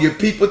down on your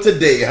people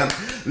today.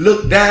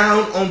 Look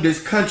down on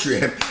this country,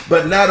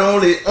 but not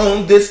only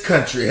on this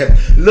country.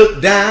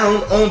 Look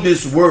down on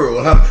this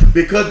world,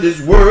 because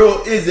this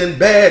world is in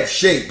bad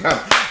shape.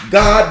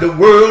 God, the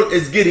world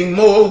is getting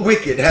more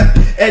wicked,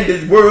 and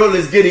this world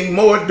is getting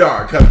more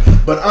dark.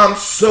 But I'm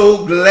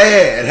so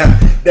glad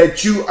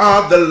that you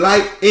are the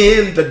light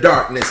in the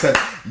darkness.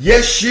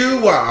 Yes,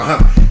 you are.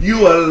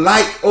 You are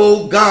light,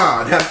 oh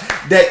God,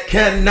 that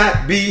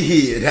cannot be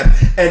hid.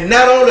 And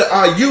not only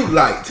are you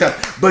light,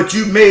 but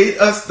you made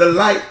us the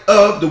light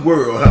of the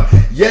world.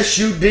 Yes,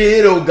 you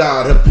did, oh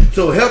God.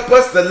 So help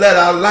us to let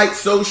our light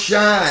so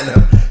shine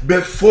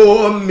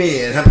before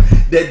men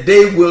that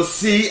they will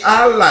see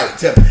our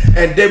light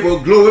and they will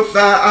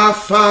glorify our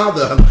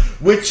Father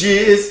which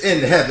is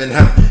in heaven.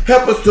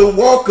 Help us to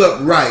walk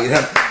upright.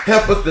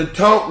 Help us to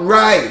talk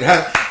right.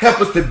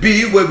 Help us to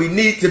be where we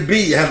need to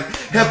be.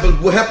 Help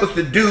us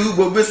to do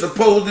what we're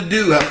supposed to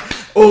do.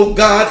 Oh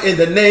God, in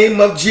the name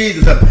of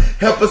Jesus,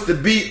 help us to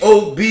be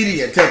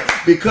obedient,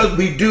 because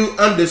we do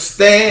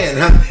understand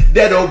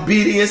that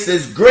obedience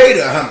is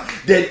greater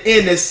than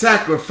any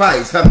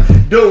sacrifice.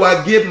 Though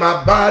I give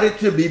my body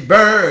to be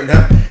burned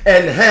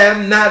and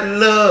have not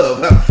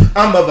love,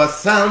 I'm of a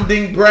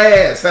sounding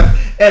brass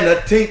and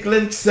a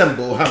tinkling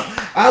cymbal.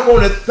 I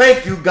want to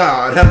thank you,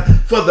 God,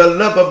 for the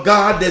love of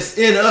God that's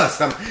in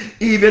us,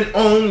 even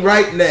on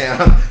right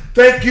now.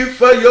 Thank you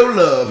for your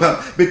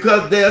love,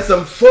 because there are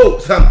some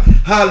folks,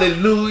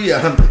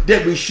 hallelujah,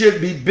 that we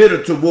should be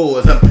bitter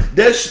towards.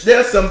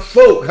 There's some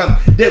folk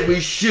that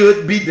we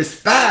should be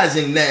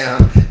despising now.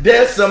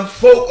 There's some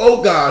folk,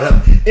 oh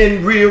God,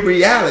 in real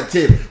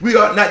reality we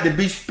ought not to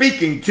be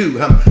speaking to.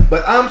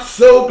 But I'm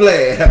so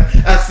glad,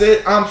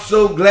 I'm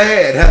so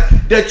glad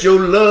that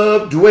your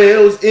love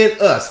dwells in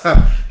us.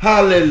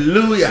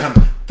 Hallelujah.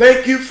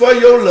 Thank you for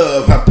your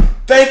love.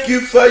 Thank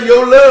you for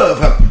your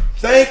love.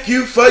 Thank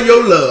you for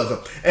your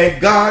love.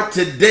 And God,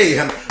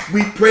 today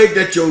we pray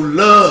that your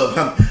love,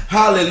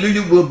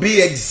 hallelujah, will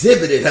be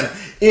exhibited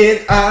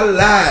in our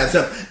lives,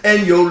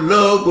 and your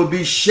love will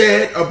be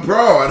shed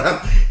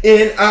abroad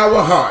in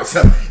our hearts.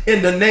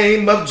 In the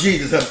name of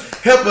Jesus,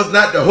 help us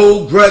not to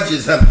hold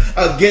grudges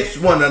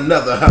against one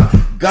another.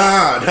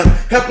 God,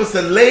 help us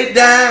to lay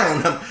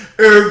down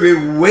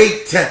every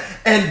weight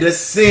and the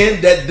sin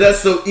that does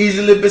so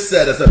easily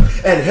beset us,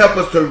 and help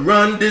us to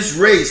run this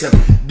race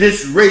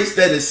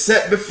that is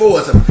set before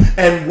us.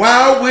 And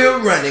while we're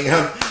running,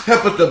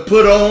 help us to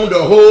put on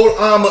the whole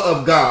armor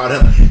of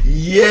God.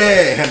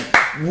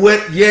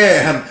 With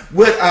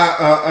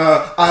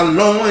our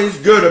loins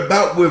girded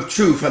about with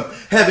truth,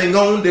 having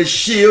on the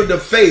shield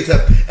of faith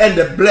and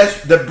the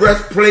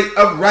breastplate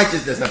of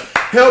righteousness.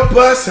 Help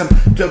us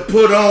to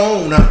put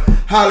on,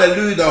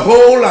 hallelujah, the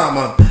whole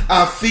armor,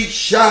 our feet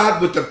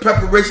shod with the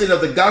preparation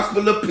of the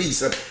gospel of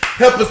peace.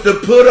 Help us to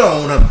put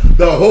on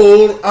the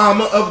whole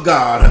armor of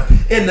God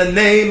in the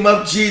name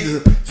of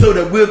Jesus, so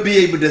that we'll be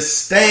able to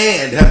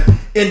stand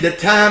in the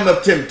time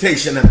of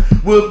temptation.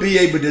 We'll be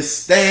able to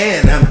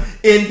stand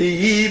in the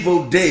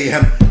evil day.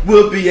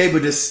 We'll be able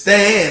to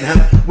stand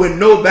when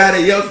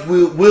nobody else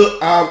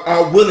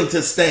are willing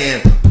to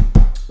stand.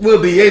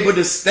 We'll be able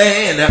to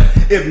stand.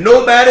 If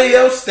nobody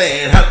else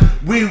stand,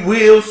 we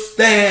will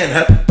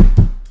stand.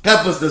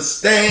 Help us to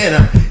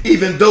stand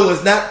even though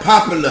it's not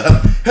popular.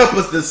 Help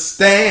us to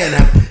stand.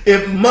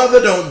 If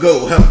mother don't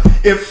go,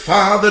 if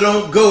father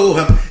don't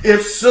go,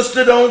 if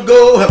sister don't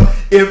go,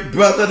 if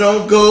brother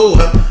don't go,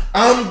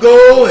 I'm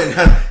going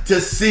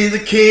to see the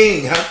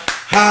King.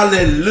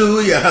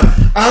 Hallelujah.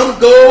 I'm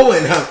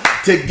going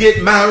to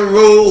get my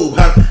robe.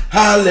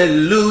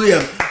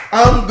 Hallelujah.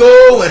 I'm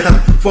going,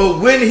 for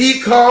when he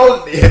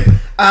calls me,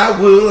 I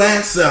will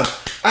answer.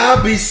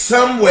 I'll be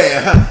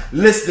somewhere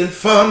listening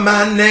for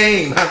my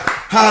name.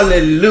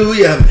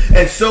 Hallelujah.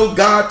 And so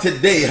God,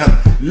 today,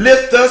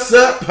 lift us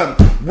up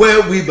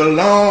where we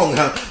belong.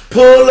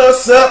 Pull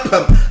us up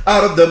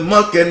out of the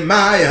muck and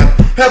mire.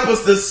 Help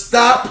us to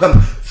stop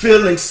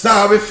feeling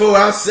sorry for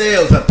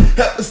ourselves.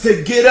 Help us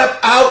to get up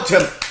out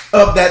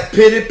of that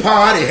pity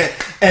party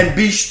and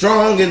be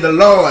strong in the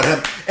Lord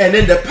and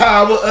in the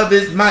power of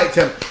his might.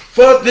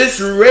 For this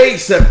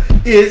race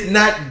is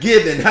not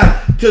given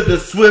to the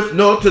swift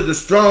nor to the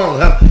strong,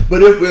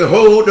 but if we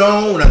hold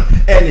on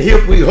and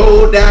if we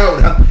hold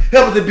out,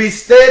 help us to be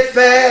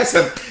steadfast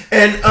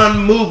and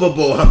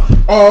unmovable,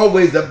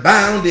 always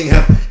abounding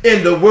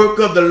in the work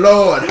of the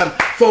Lord,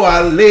 for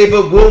our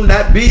labor will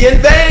not be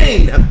in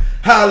vain.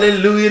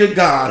 Hallelujah to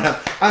God.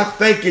 I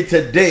thank you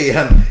today.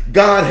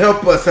 God,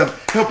 help us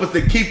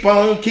to keep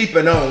on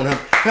keeping on.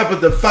 Help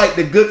us to fight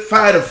the good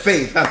fight of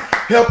faith.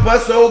 Help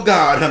us, oh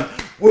God,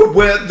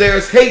 where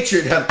there's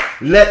hatred,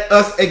 let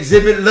us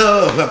exhibit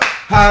love.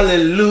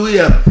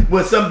 Hallelujah.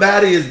 When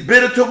somebody is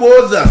bitter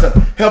towards us,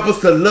 help us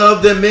to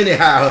love them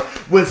anyhow.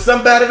 When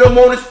somebody don't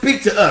want to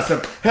speak to us,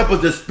 help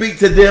us to speak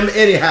to them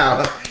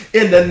anyhow.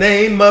 In the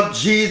name of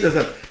Jesus,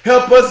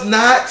 help us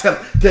not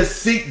to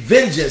seek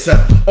vengeance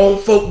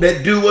on folk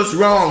that do us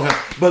wrong.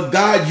 But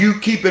God, you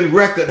keep in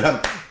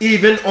record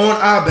even on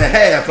our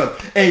behalf.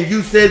 And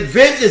you said,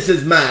 vengeance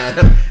is mine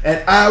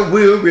and I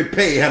will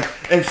repay.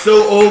 And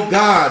so, oh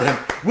God,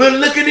 we're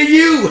looking to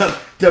you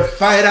to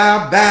fight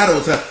our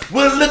battles.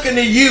 We're looking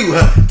to you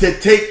to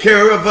take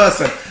care of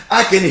us.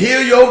 I can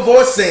hear your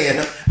voice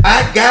saying,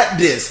 I got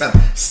this.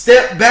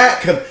 Step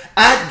back.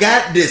 I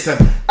got this.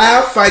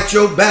 I'll fight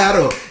your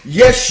battle.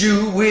 Yes,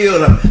 you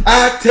will.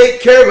 I'll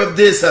take care of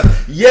this.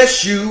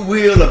 Yes, you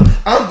will.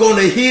 I'm going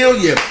to heal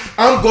you.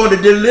 I'm going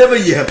to deliver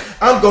you.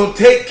 I'm going to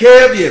take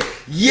care of you.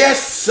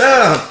 Yes,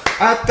 sir.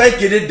 I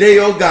thank you today,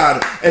 oh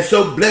God. And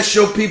so bless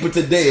your people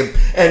today.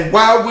 And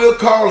while we're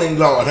calling,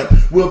 Lord,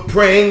 we're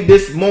praying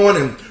this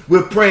morning.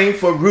 We're praying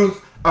for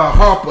Ruth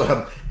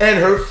Harper and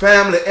her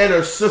family and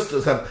her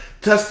sisters.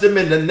 Touch them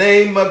in the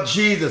name of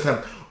Jesus.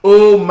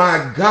 Oh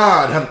my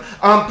God,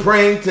 I'm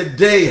praying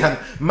today,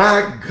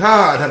 my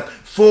God,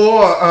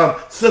 for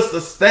Sister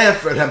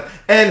Stanford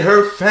and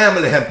her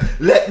family.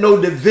 Let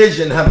no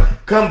division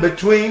come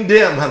between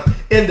them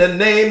in the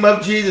name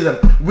of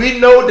Jesus. We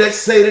know that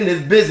Satan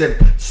is busy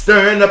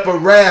stirring up a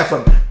wrath,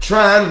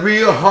 trying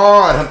real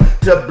hard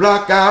to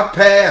block our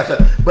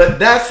path. But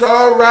that's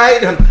all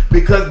right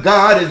because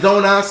God is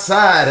on our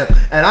side.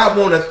 And I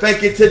want to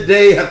thank you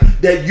today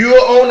that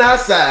you're on our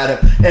side.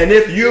 And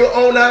if you're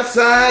on our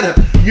side,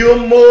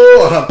 you're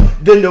more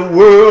than the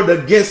world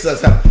against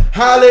us.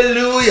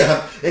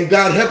 Hallelujah. And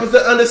God, help us to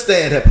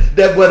understand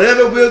that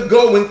whatever we're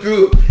going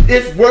through,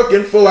 it's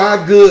working for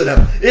our good.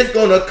 It's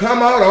going to come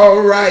out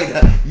all right.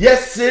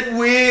 Yes, it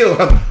will.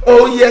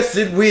 Oh, yes,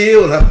 it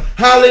will.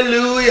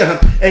 Hallelujah.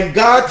 And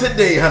God,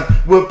 today,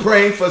 we're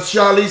praying for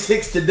Charlize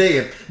Hicks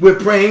today. We're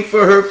praying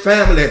for her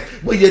family.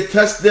 Will you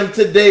touch them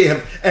today?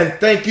 And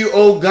thank you,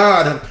 oh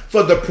God,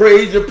 for the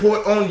praise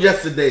report on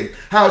yesterday.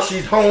 How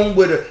she's home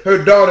with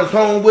her daughter's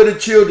home with her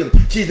children.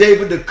 She's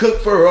able to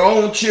cook for her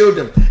own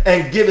children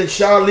and giving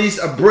Charlize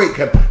a break.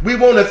 We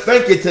want to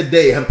thank you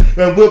today. And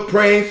we're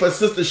praying for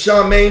Sister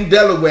Charmaine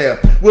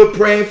Delaware. We're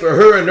praying for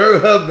her and her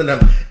husband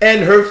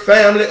and her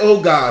family,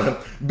 oh God.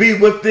 Be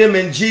with them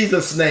in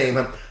Jesus'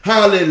 name.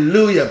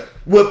 Hallelujah.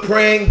 We're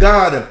praying,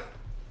 God,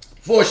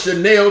 for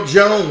Chanel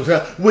Jones.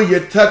 Will you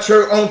touch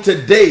her on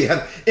today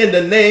in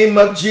the name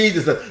of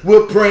Jesus?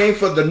 We're praying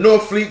for the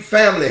Norfleet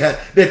family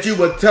that you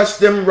will touch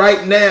them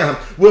right now.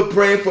 We're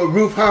praying for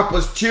Ruth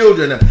Harper's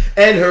children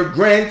and her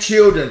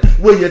grandchildren.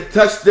 Will you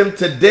touch them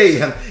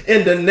today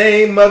in the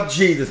name of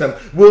Jesus?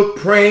 We're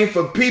praying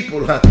for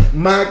people,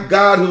 my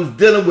God, who's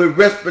dealing with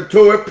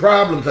respiratory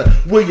problems.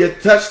 Will you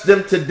touch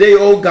them today,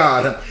 oh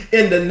God,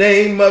 in the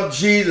name of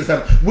Jesus?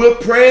 We're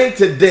praying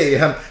today,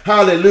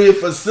 hallelujah,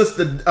 for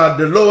Sister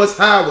Dolores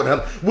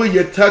Howard. Will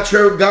you touch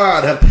her,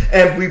 God?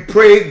 And we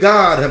pray,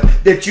 God,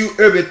 that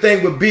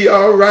everything will be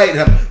all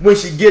right when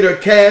she get her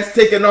cast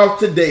taken off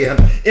today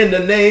in the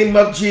name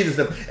of Jesus.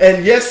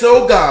 And yes,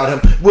 oh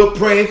God, we're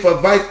praying for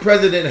Vice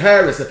President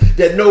Harris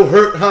that no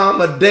hurt,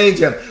 harm, or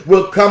danger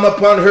will come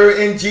upon her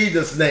in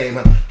Jesus' name.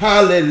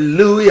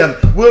 Hallelujah.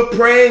 We're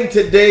praying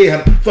today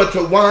for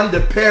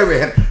Tawanda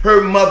Perry,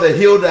 her mother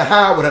Hilda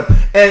Howard,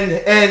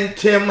 and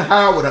Tim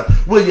Howard.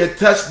 Will you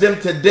touch them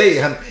today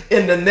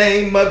in the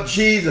name of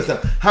Jesus?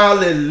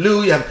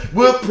 Hallelujah.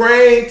 We're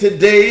praying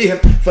today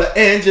for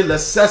Angela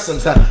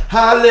Sessoms.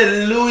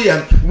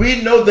 Hallelujah.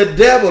 We know the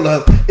devil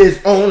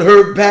is on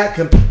her back.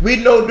 We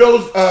know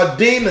those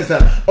demons,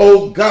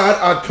 oh God,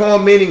 are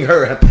tormenting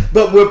her.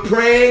 But we're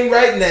praying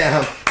right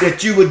now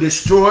that you would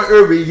destroy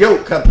every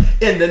yoke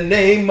in the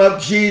name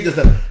of Jesus.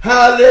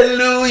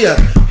 Hallelujah.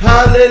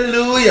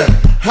 Hallelujah.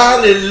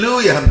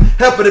 Hallelujah.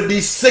 Help her to be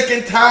sick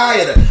and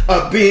tired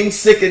of being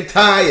sick and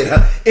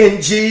tired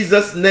in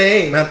Jesus'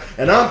 name.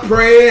 And I'm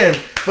praying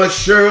for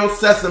Cheryl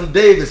Sessom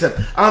Davis.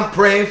 I'm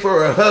praying for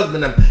her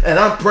husband, and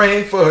I'm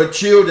praying for her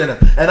children,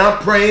 and I'm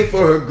praying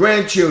for her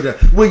grandchildren.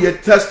 Will you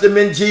touch them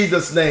in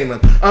Jesus' name?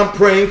 I'm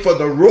praying for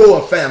the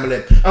Roar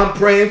family. I'm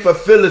praying for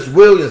Phyllis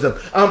Williams.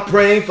 I'm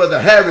praying for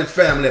the Harris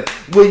family.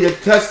 Will you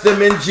touch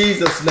them in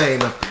Jesus'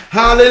 name?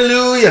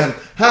 Hallelujah.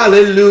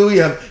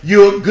 Hallelujah.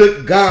 You're a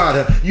good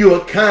God.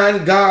 You're a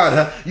kind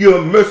God. You're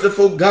a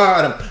merciful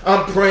God.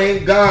 I'm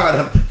praying,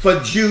 God, for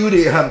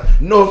Judy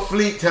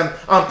Norfleet.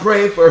 I'm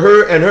praying for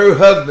her and her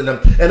husband.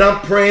 And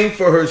I'm praying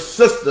for her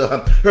sister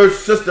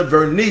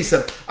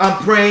Vernice. I'm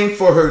praying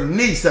for her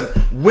niece,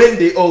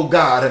 Wendy, oh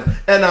God.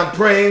 And I'm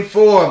praying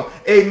for,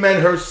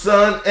 amen, her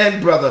son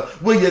and brother.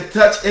 Will you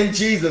touch in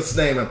Jesus'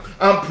 name?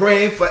 I'm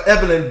praying for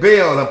Evelyn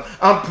Bell.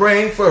 I'm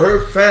praying for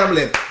her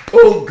family,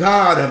 oh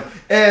God,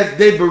 as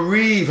they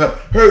bereave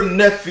her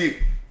nephew.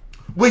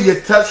 Will you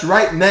touch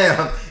right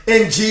now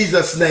in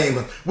Jesus'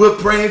 name? We're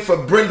praying for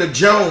Brenda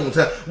Jones.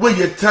 Will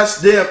you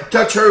touch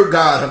her,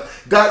 God?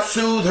 God,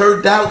 soothe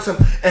her doubts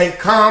and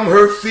calm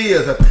her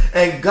fears.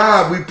 And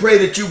God, we pray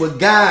that you would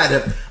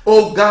guide,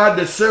 oh God,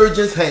 the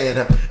surgeon's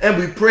hand. And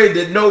we pray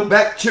that no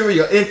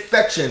bacterial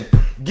infection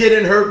get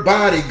in her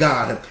body,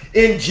 God,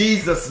 in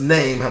Jesus'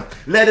 name.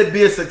 Let it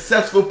be a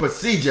successful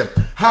procedure.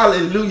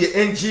 Hallelujah,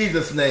 in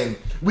Jesus' name.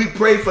 We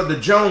pray for the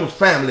Jones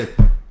family.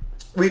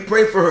 We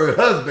pray for her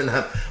husband.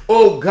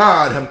 Oh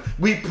God,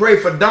 we pray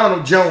for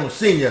Donald Jones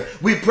Sr.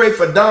 We pray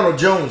for Donald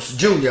Jones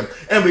Jr.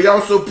 And we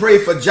also pray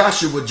for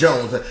Joshua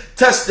Jones.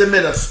 Touch them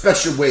in a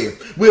special way.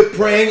 We're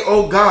praying,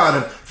 oh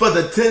God, for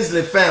the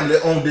Tinsley family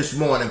on this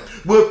morning.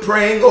 We're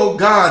praying, oh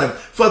God,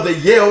 for the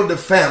Yelder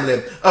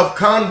family of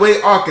Conway,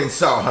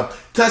 Arkansas.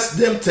 Touch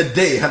them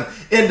today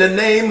in the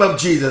name of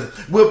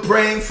Jesus. We're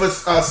praying for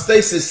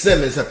Stacy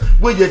Simmons.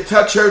 Will you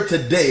touch her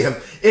today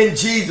in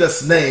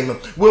Jesus' name?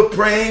 We're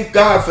praying,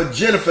 God, for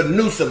Jennifer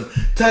Newsom.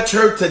 Touch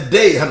her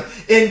today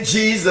in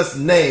Jesus'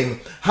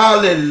 name.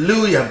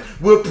 Hallelujah.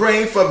 We're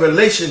praying for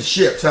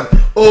relationships.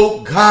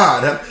 Oh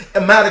God,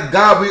 and mighty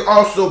God, we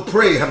also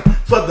pray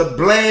for the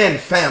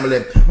Bland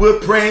family. We're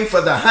praying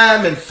for the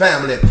Hyman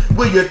family.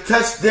 Will you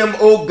touch them,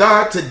 oh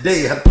God,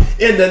 today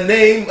in the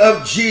name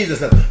of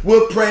Jesus?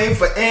 We're praying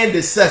for Andy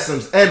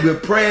Sessoms, and we're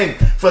praying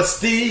for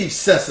Steve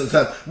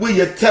Sessoms. Will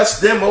you touch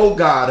them, oh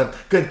God?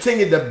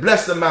 Continue to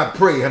bless them, I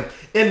pray,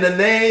 in the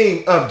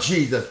name of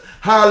Jesus.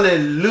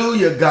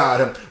 Hallelujah,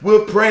 God.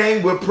 We're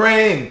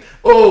praying,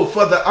 oh,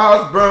 for the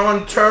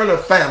Osborne Turner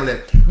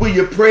family. Will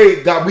you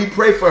pray, God? We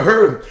pray for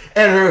her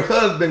and her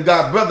husband,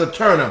 God, Brother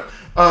Turner.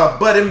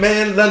 Buddy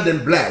Man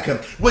London Black.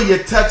 Will you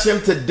touch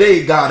him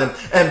today, God,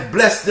 and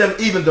bless them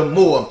even the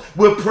more?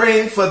 We're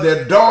praying for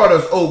their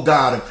daughters, oh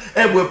God,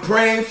 and we're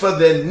praying for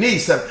their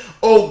niece,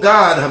 oh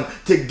God,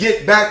 to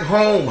get back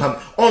home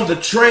on the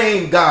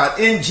train, God,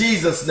 in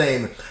Jesus'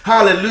 name.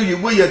 Hallelujah.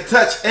 Will you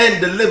touch and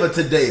deliver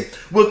today?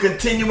 We're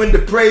continuing to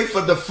pray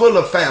for the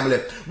Fuller family.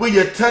 Will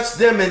you touch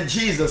them in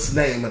Jesus'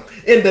 name?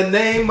 In the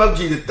name of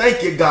Jesus.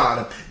 Thank you,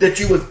 God, that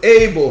you was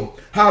able,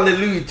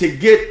 hallelujah, to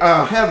get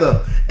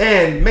Heather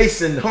and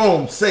Mason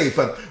home safe.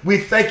 We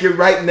thank you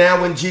right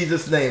now in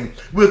Jesus' name.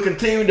 We'll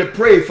continue to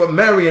pray for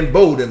Marion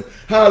Bowden.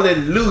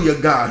 Hallelujah,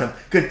 God.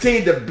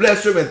 Continue to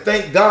bless her and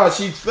thank God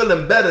she's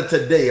feeling better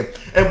today.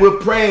 And we're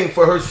praying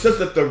for her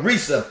sister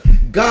Theresa.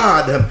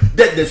 God,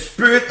 that the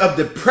spirit of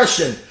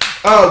depression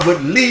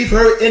would leave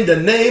her in the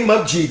name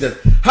of Jesus.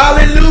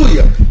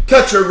 Hallelujah.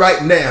 Touch her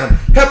right now.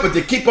 Help her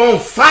to keep on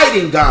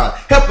fighting, God.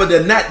 Help her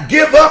to not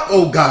give up,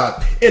 oh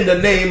God, in the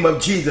name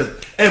of Jesus.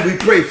 And we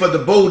pray for the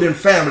Bowden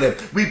family.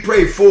 We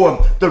pray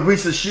for the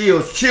Risa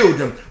Shields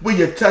children. Will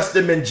you touch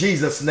them in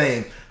Jesus'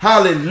 name?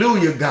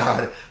 Hallelujah,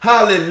 God.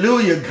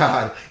 Hallelujah,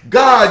 God.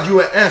 God, you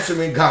are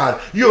answering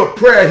God. You're a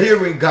prayer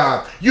hearing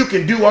God. You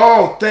can do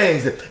all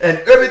things, and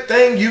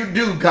everything you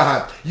do,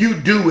 God, you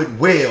do it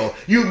well.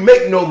 You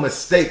make no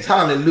mistakes.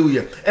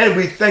 Hallelujah. And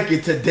we thank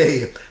you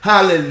today.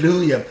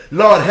 Hallelujah.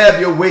 Lord,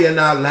 have your way in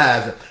our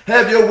lives.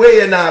 Have your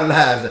way in our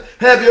lives.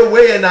 Have your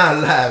way in our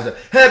lives.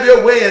 Have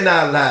your way in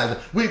our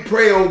lives. We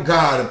pray, oh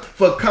God,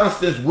 for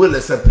Constance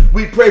Willis.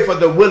 We pray for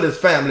the Willis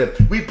family.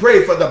 We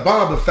pray for the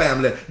Barber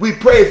family. We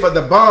pray for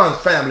the Barnes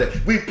family.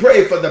 We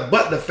pray for the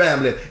Butler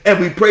family. And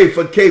we pray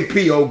for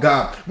KP, oh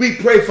God. We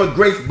pray for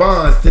Grace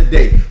Barnes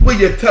today. Will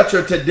you touch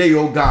her today,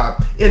 oh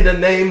God, in the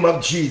name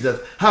of Jesus.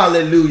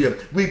 Hallelujah.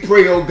 We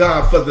pray, oh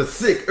God, for the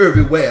sick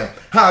everywhere.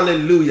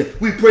 Hallelujah.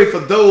 We pray for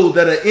those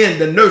that are in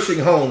the nursing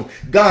home,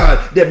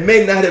 God, that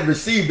may not have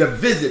received a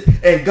visit,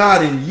 and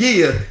God, in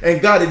years, and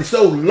God, is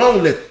so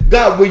lonely.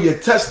 God, will you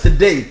touch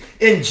today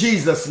in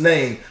Jesus'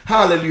 name?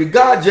 Hallelujah.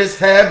 God, just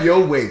have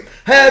your way.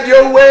 Have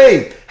your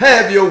way.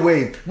 Have your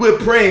way. We're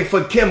praying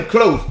for Kim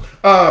Close,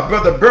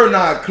 Brother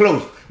Bernard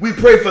Close. We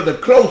pray for the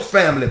Close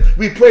family.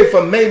 We pray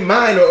for May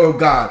Minor, oh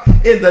God,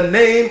 in the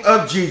name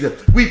of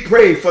Jesus. We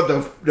pray for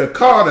the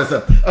Carters,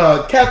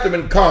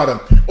 Catherine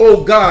Carter,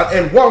 oh God,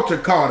 and Walter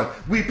Carter.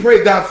 We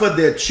pray, God, for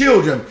their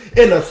children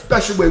in a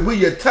special way. Will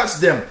you touch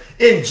them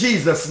in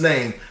Jesus'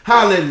 name.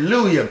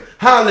 Hallelujah.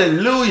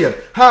 Hallelujah.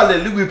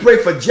 Hallelujah. We pray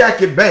for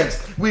Jackie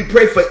Banks. We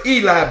pray for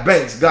Eli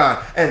Banks,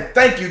 God. And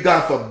thank you,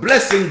 God, for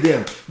blessing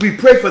them. We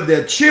pray for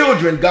their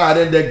children, God,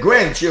 and their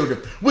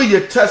grandchildren. Will you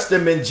touch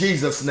them in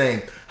Jesus'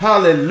 name?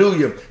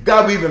 Hallelujah.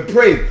 God, we even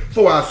pray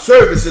for our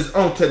services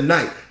on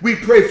tonight. We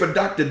pray for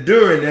Dr.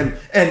 Duran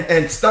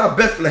and Star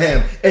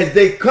Bethlehem as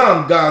they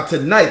come, God,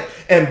 tonight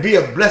and be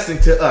a blessing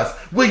to us.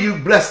 Will you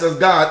bless us,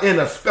 God, in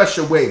a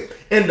special way?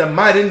 In the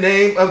mighty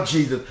name of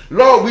Jesus.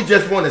 Lord, we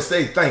just want to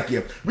say thank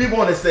you. We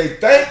want to say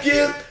thank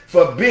you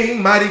for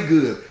being mighty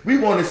good. We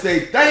want to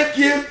say thank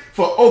you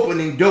for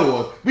opening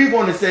doors. We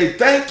want to say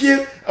thank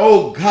you,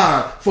 oh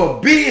God,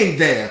 for being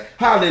there.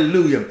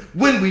 Hallelujah.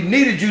 When we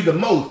needed you the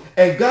most.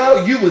 And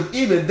God, you was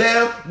even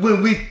there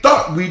when we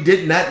thought we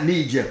did not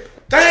need you.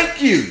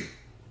 Thank you.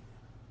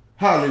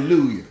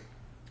 Hallelujah.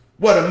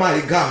 What a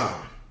mighty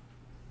God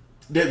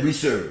that we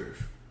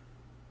serve.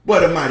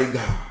 What a mighty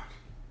God.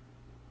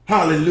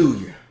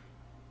 Hallelujah.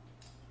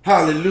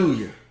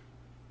 Hallelujah.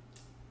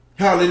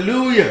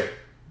 Hallelujah.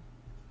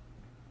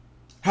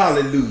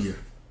 Hallelujah.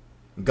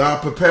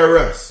 God, prepare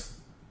us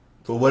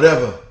for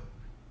whatever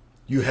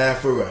you have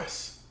for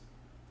us.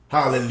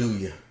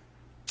 Hallelujah.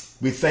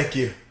 We thank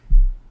you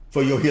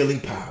for your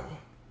healing power.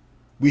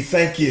 We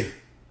thank you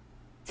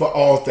for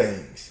all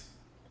things.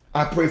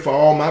 I pray for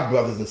all my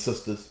brothers and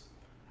sisters.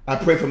 I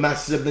pray for my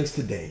siblings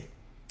today.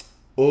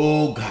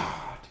 Oh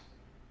God,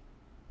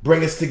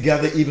 bring us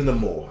together even the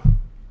more.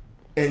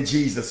 In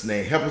Jesus'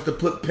 name, help us to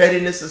put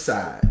pettiness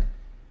aside.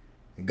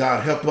 And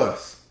God, help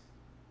us,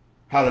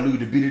 hallelujah,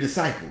 to be the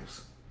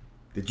disciples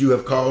that you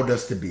have called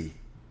us to be.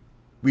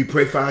 We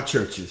pray for our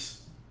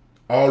churches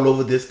all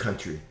over this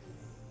country.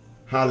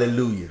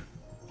 Hallelujah.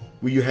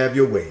 Will you have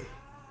your way?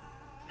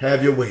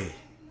 Have your way.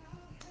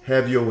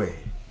 Have your way.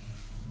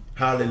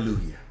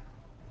 Hallelujah.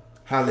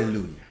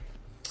 Hallelujah.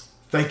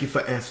 Thank you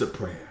for answered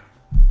prayer.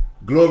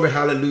 Glory,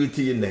 hallelujah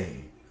to your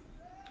name.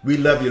 We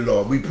love you,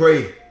 Lord. We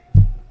pray.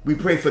 We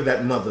pray for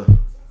that mother.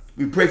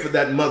 We pray for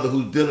that mother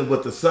who's dealing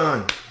with a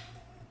son,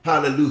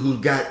 hallelujah, who's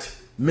got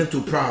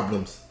mental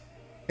problems.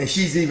 And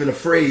she's even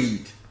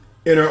afraid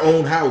in her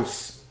own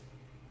house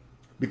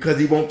because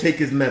he won't take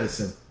his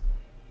medicine.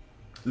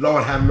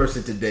 Lord, have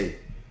mercy today.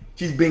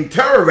 She's being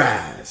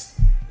terrorized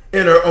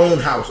in her own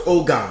house.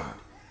 Oh God,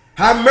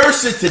 have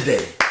mercy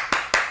today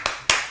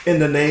in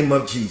the name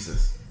of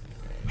Jesus.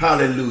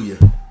 Hallelujah.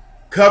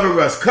 Cover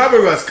us,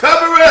 cover us,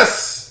 cover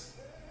us.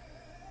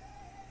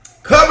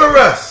 Cover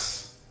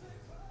us.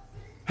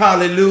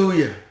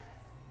 Hallelujah.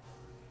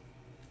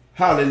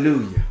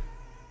 Hallelujah.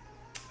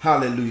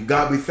 Hallelujah.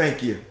 God, we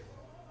thank you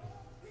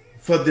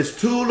for this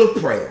tool of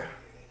prayer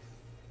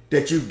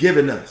that you've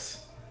given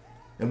us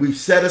and we've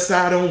set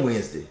aside on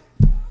Wednesday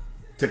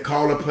to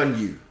call upon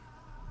you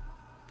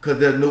because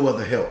there's no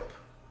other help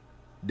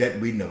that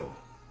we know.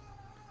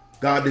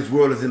 God, this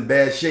world is in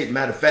bad shape.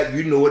 Matter of fact,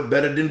 you know it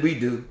better than we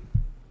do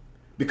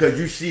because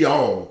you see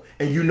all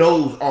and you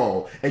knows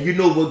all and you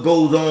know what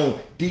goes on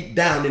deep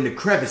down in the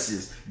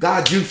crevices.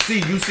 God, you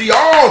see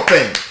all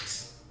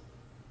things.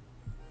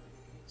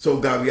 So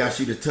God, we ask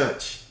you to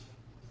touch.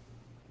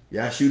 We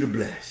ask you to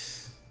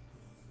bless.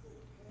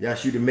 We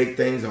ask you to make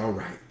things all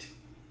right.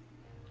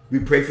 We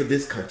pray for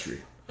this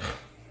country.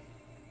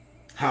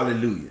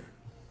 Hallelujah.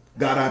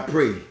 God, I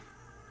pray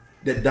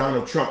that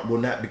Donald Trump will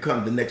not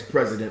become the next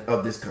president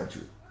of this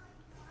country.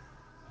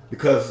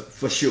 Because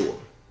for sure,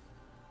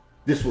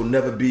 this will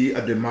never be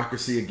a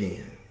democracy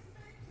again.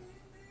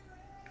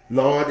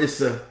 Lord,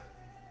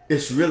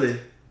 it's really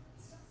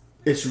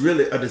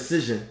a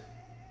decision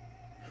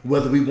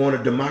whether we want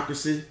a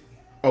democracy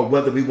or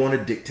whether we want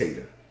a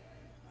dictator.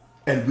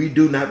 And we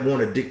do not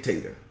want a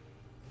dictator.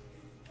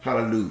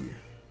 Hallelujah.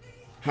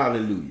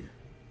 Hallelujah.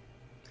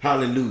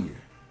 Hallelujah.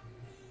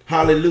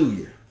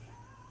 Hallelujah.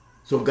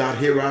 So God,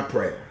 hear our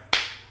prayer.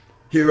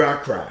 Hear our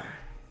cry.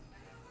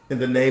 In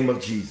the name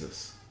of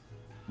Jesus.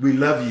 We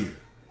love you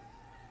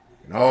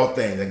in all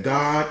things. And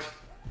God,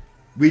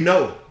 we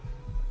know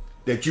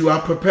that you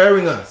are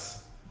preparing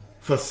us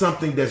for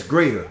something that's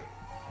greater.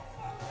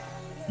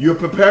 You're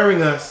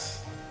preparing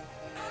us.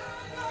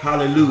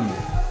 Hallelujah.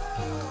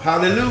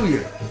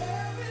 Hallelujah.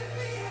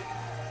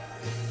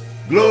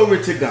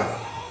 Glory to God.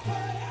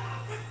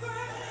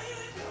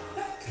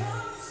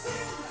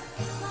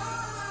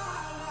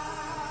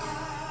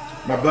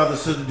 My brother and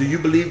sister, do you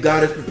believe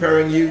God is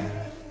preparing you?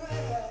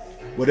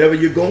 Whatever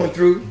you're going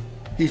through,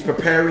 he's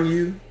preparing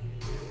you.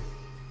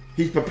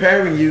 He's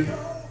preparing you.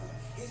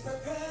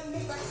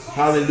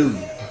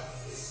 Hallelujah.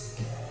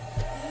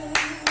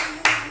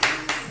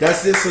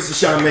 That's it,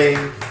 Sister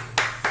Charmaine.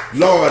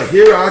 Lord,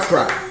 hear our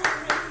cry.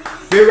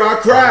 Hear our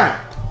cry.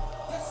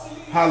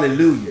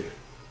 Hallelujah.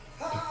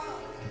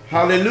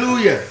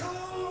 Hallelujah.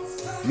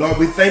 Lord,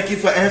 we thank you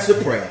for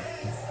answered prayer.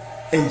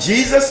 In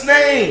Jesus'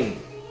 name,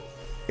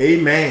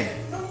 amen.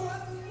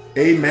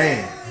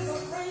 Amen.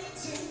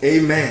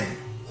 Amen.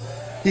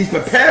 He's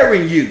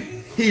preparing you.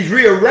 He's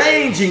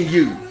rearranging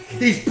you.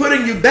 He's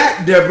putting you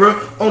back,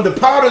 Deborah, on the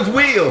potter's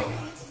wheel.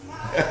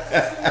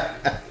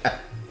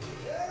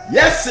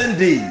 Yes,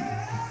 indeed.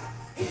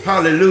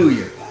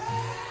 Hallelujah.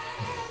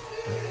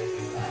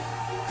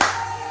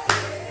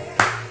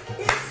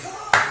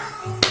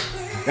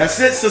 That's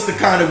it, Sister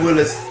Connie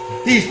Willis.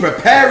 He's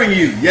preparing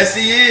you. Yes,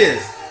 he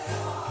is.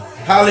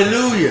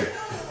 Hallelujah.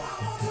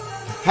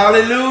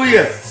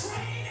 Hallelujah.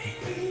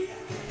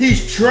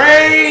 He's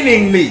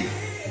training me.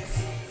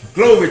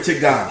 Glory to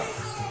God.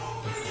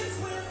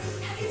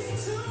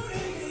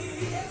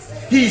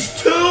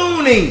 He's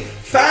tuning,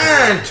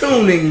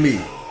 fine-tuning me.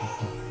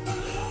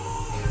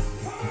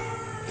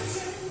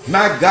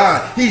 My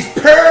God, he's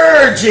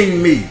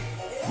purging me.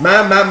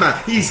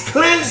 My. He's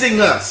cleansing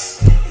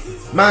us.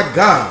 My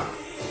God.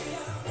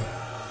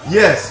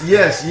 Yes.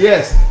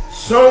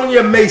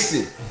 Sonia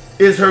Macy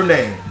is her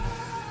name.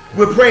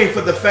 We're praying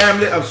for the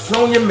family of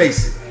Sonia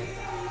Macy,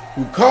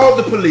 who called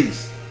the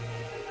police.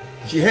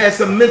 She had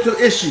some mental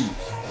issues.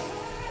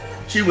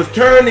 She was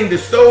turning the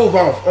stove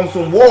off on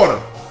some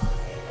water.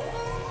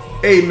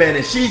 Amen.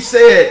 And she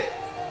said,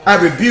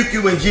 I rebuke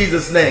you in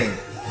Jesus' name.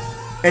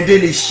 And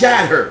then he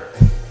shot her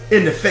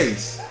in the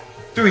face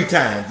 3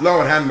 times.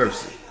 Lord have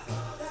mercy.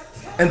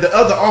 And the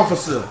other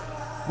officer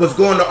was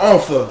going to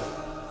offer,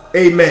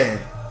 amen,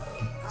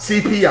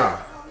 CPR.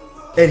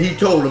 And he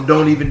told him,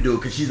 don't even do it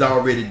because she's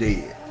already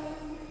dead.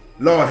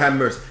 Lord have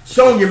mercy.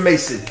 Sonia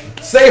Macy,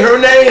 say her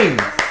name.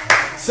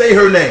 Say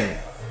her name.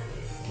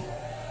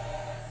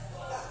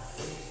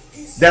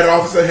 That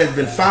officer has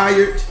been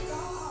fired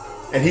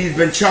and he's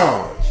been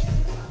charged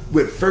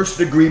with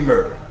first-degree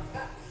murder.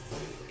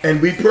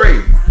 And we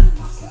pray,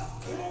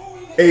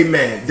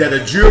 amen, that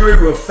a jury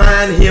will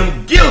find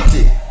him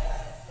guilty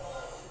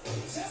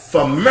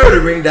for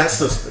murdering that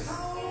sister.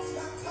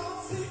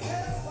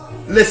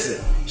 Listen,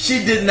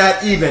 she did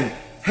not even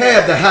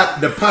have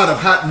the pot of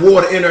hot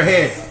water in her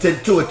hand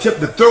to attempt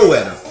to throw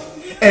at her.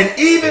 And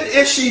even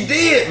if she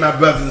did, my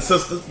brothers and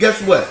sisters,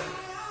 guess what?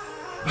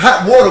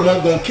 Hot water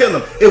wasn't going to kill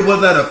him. It was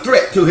not a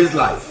threat to his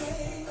life.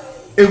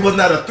 It was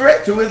not a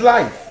threat to his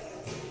life.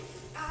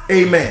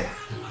 Amen.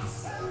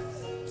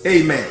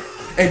 Amen.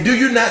 And do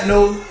you not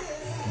know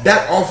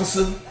that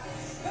officer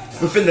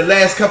within the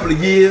last couple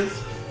of years,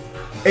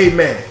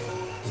 amen,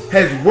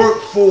 has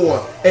worked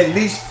for at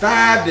least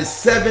 5 to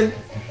 7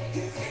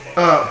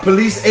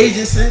 police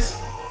agencies?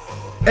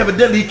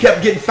 Evidently he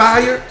kept getting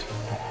fired.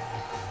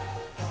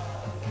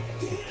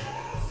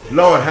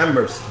 Lord have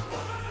mercy.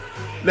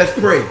 Let's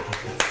pray.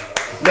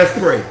 Let's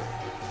pray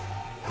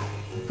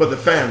for the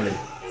family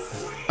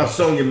of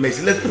Sonia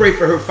Macy. Let's pray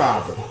for her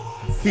father.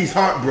 He's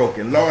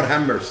heartbroken. Lord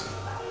have mercy.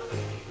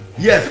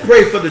 Yes,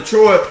 pray for the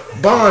Troy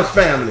Barnes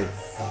family.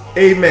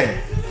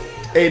 Amen.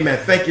 Amen.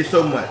 Thank you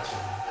so much.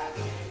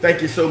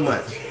 Thank you so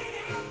much.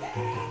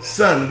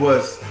 Son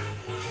was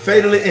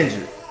fatally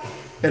injured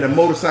in a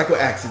motorcycle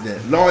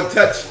accident. Lord,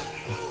 touch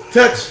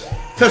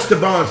the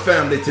Barnes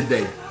family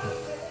today.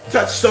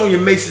 Touch Sonia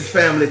Macy's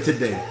family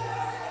today.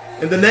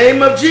 In the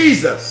name of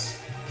Jesus.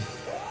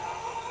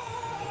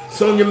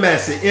 Sonia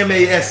Massey,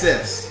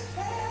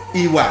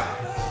 M-A-S-S-E-Y.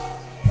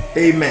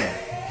 Amen.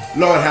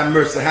 Lord have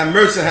mercy, have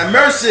mercy, have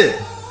mercy.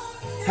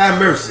 Have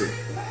mercy.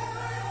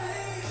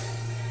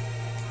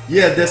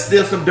 Yeah, there's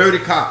still some dirty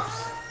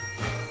cops.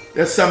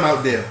 There's some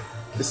out there.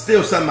 There's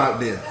still some out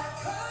there.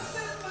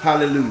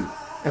 Hallelujah.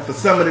 And for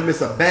some of them,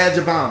 it's a badge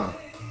of honor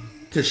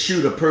to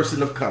shoot a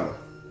person of color.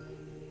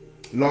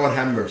 Lord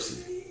have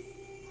mercy.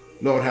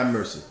 Lord have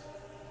mercy.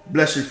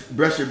 Bless you,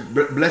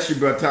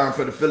 Brother Tom,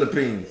 for the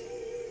Philippines.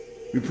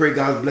 We pray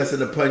God's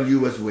blessing upon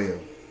you as well.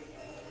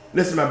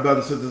 Listen, my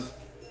brothers and sisters,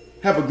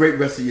 have a great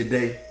rest of your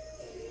day.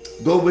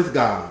 Go with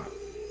God.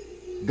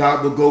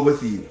 God will go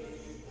with you.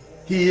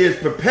 He is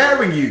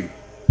preparing you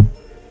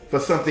for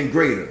something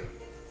greater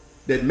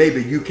that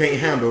maybe you can't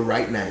handle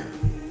right now.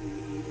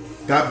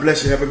 God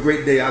bless you. Have a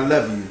great day. I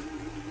love you.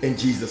 In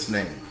Jesus'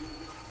 name,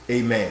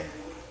 amen.